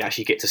probably because I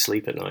actually get to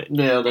sleep at night.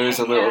 Yeah, there is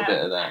a little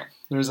bit of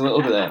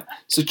that.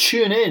 So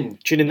tune in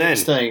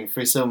next time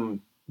for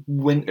some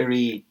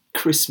wintry,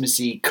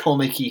 Christmassy,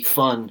 comic-y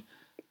fun.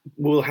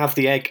 We'll have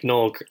the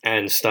eggnog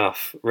and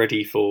stuff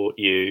ready for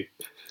you.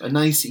 A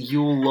nice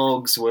Yule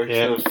log's worth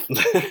of...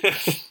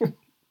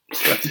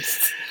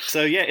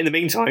 So yeah, in the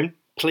meantime,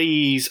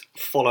 please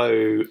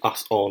follow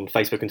us on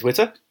Facebook and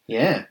Twitter.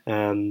 Yeah.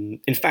 In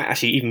fact,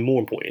 actually, even more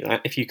important than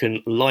that, if you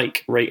can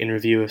like, rate and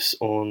review us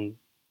on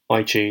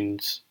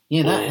iTunes.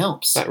 Yeah, that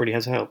helps. That really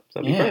has helped.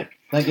 That'd be great.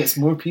 That gets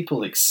more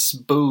people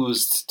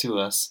exposed to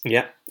us.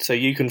 Yeah. So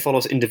you can follow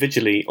us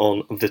individually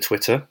on the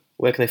Twitter.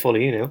 Where can they follow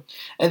you, Neil?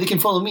 They can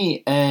follow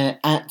me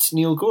at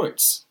Neil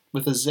Gortz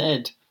with a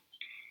Z.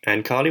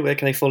 And Carly, where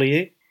can they follow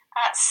you?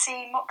 At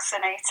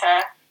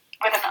CMoxinator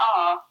with an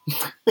R.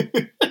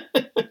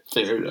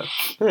 Fair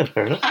enough. Yeah,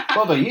 fair enough.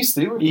 What about you,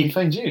 Stu? Where can we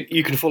find you?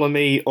 You can follow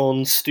me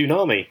on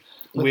Stunami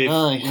with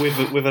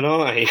an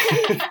I.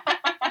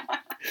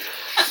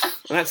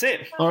 That's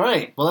it. All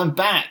right. Well, I'm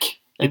back.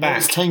 You're back.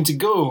 It's time to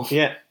go.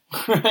 Yeah.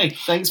 All right.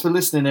 Thanks for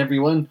listening,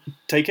 everyone.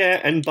 Take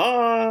care and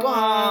bye.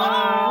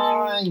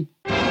 Bye.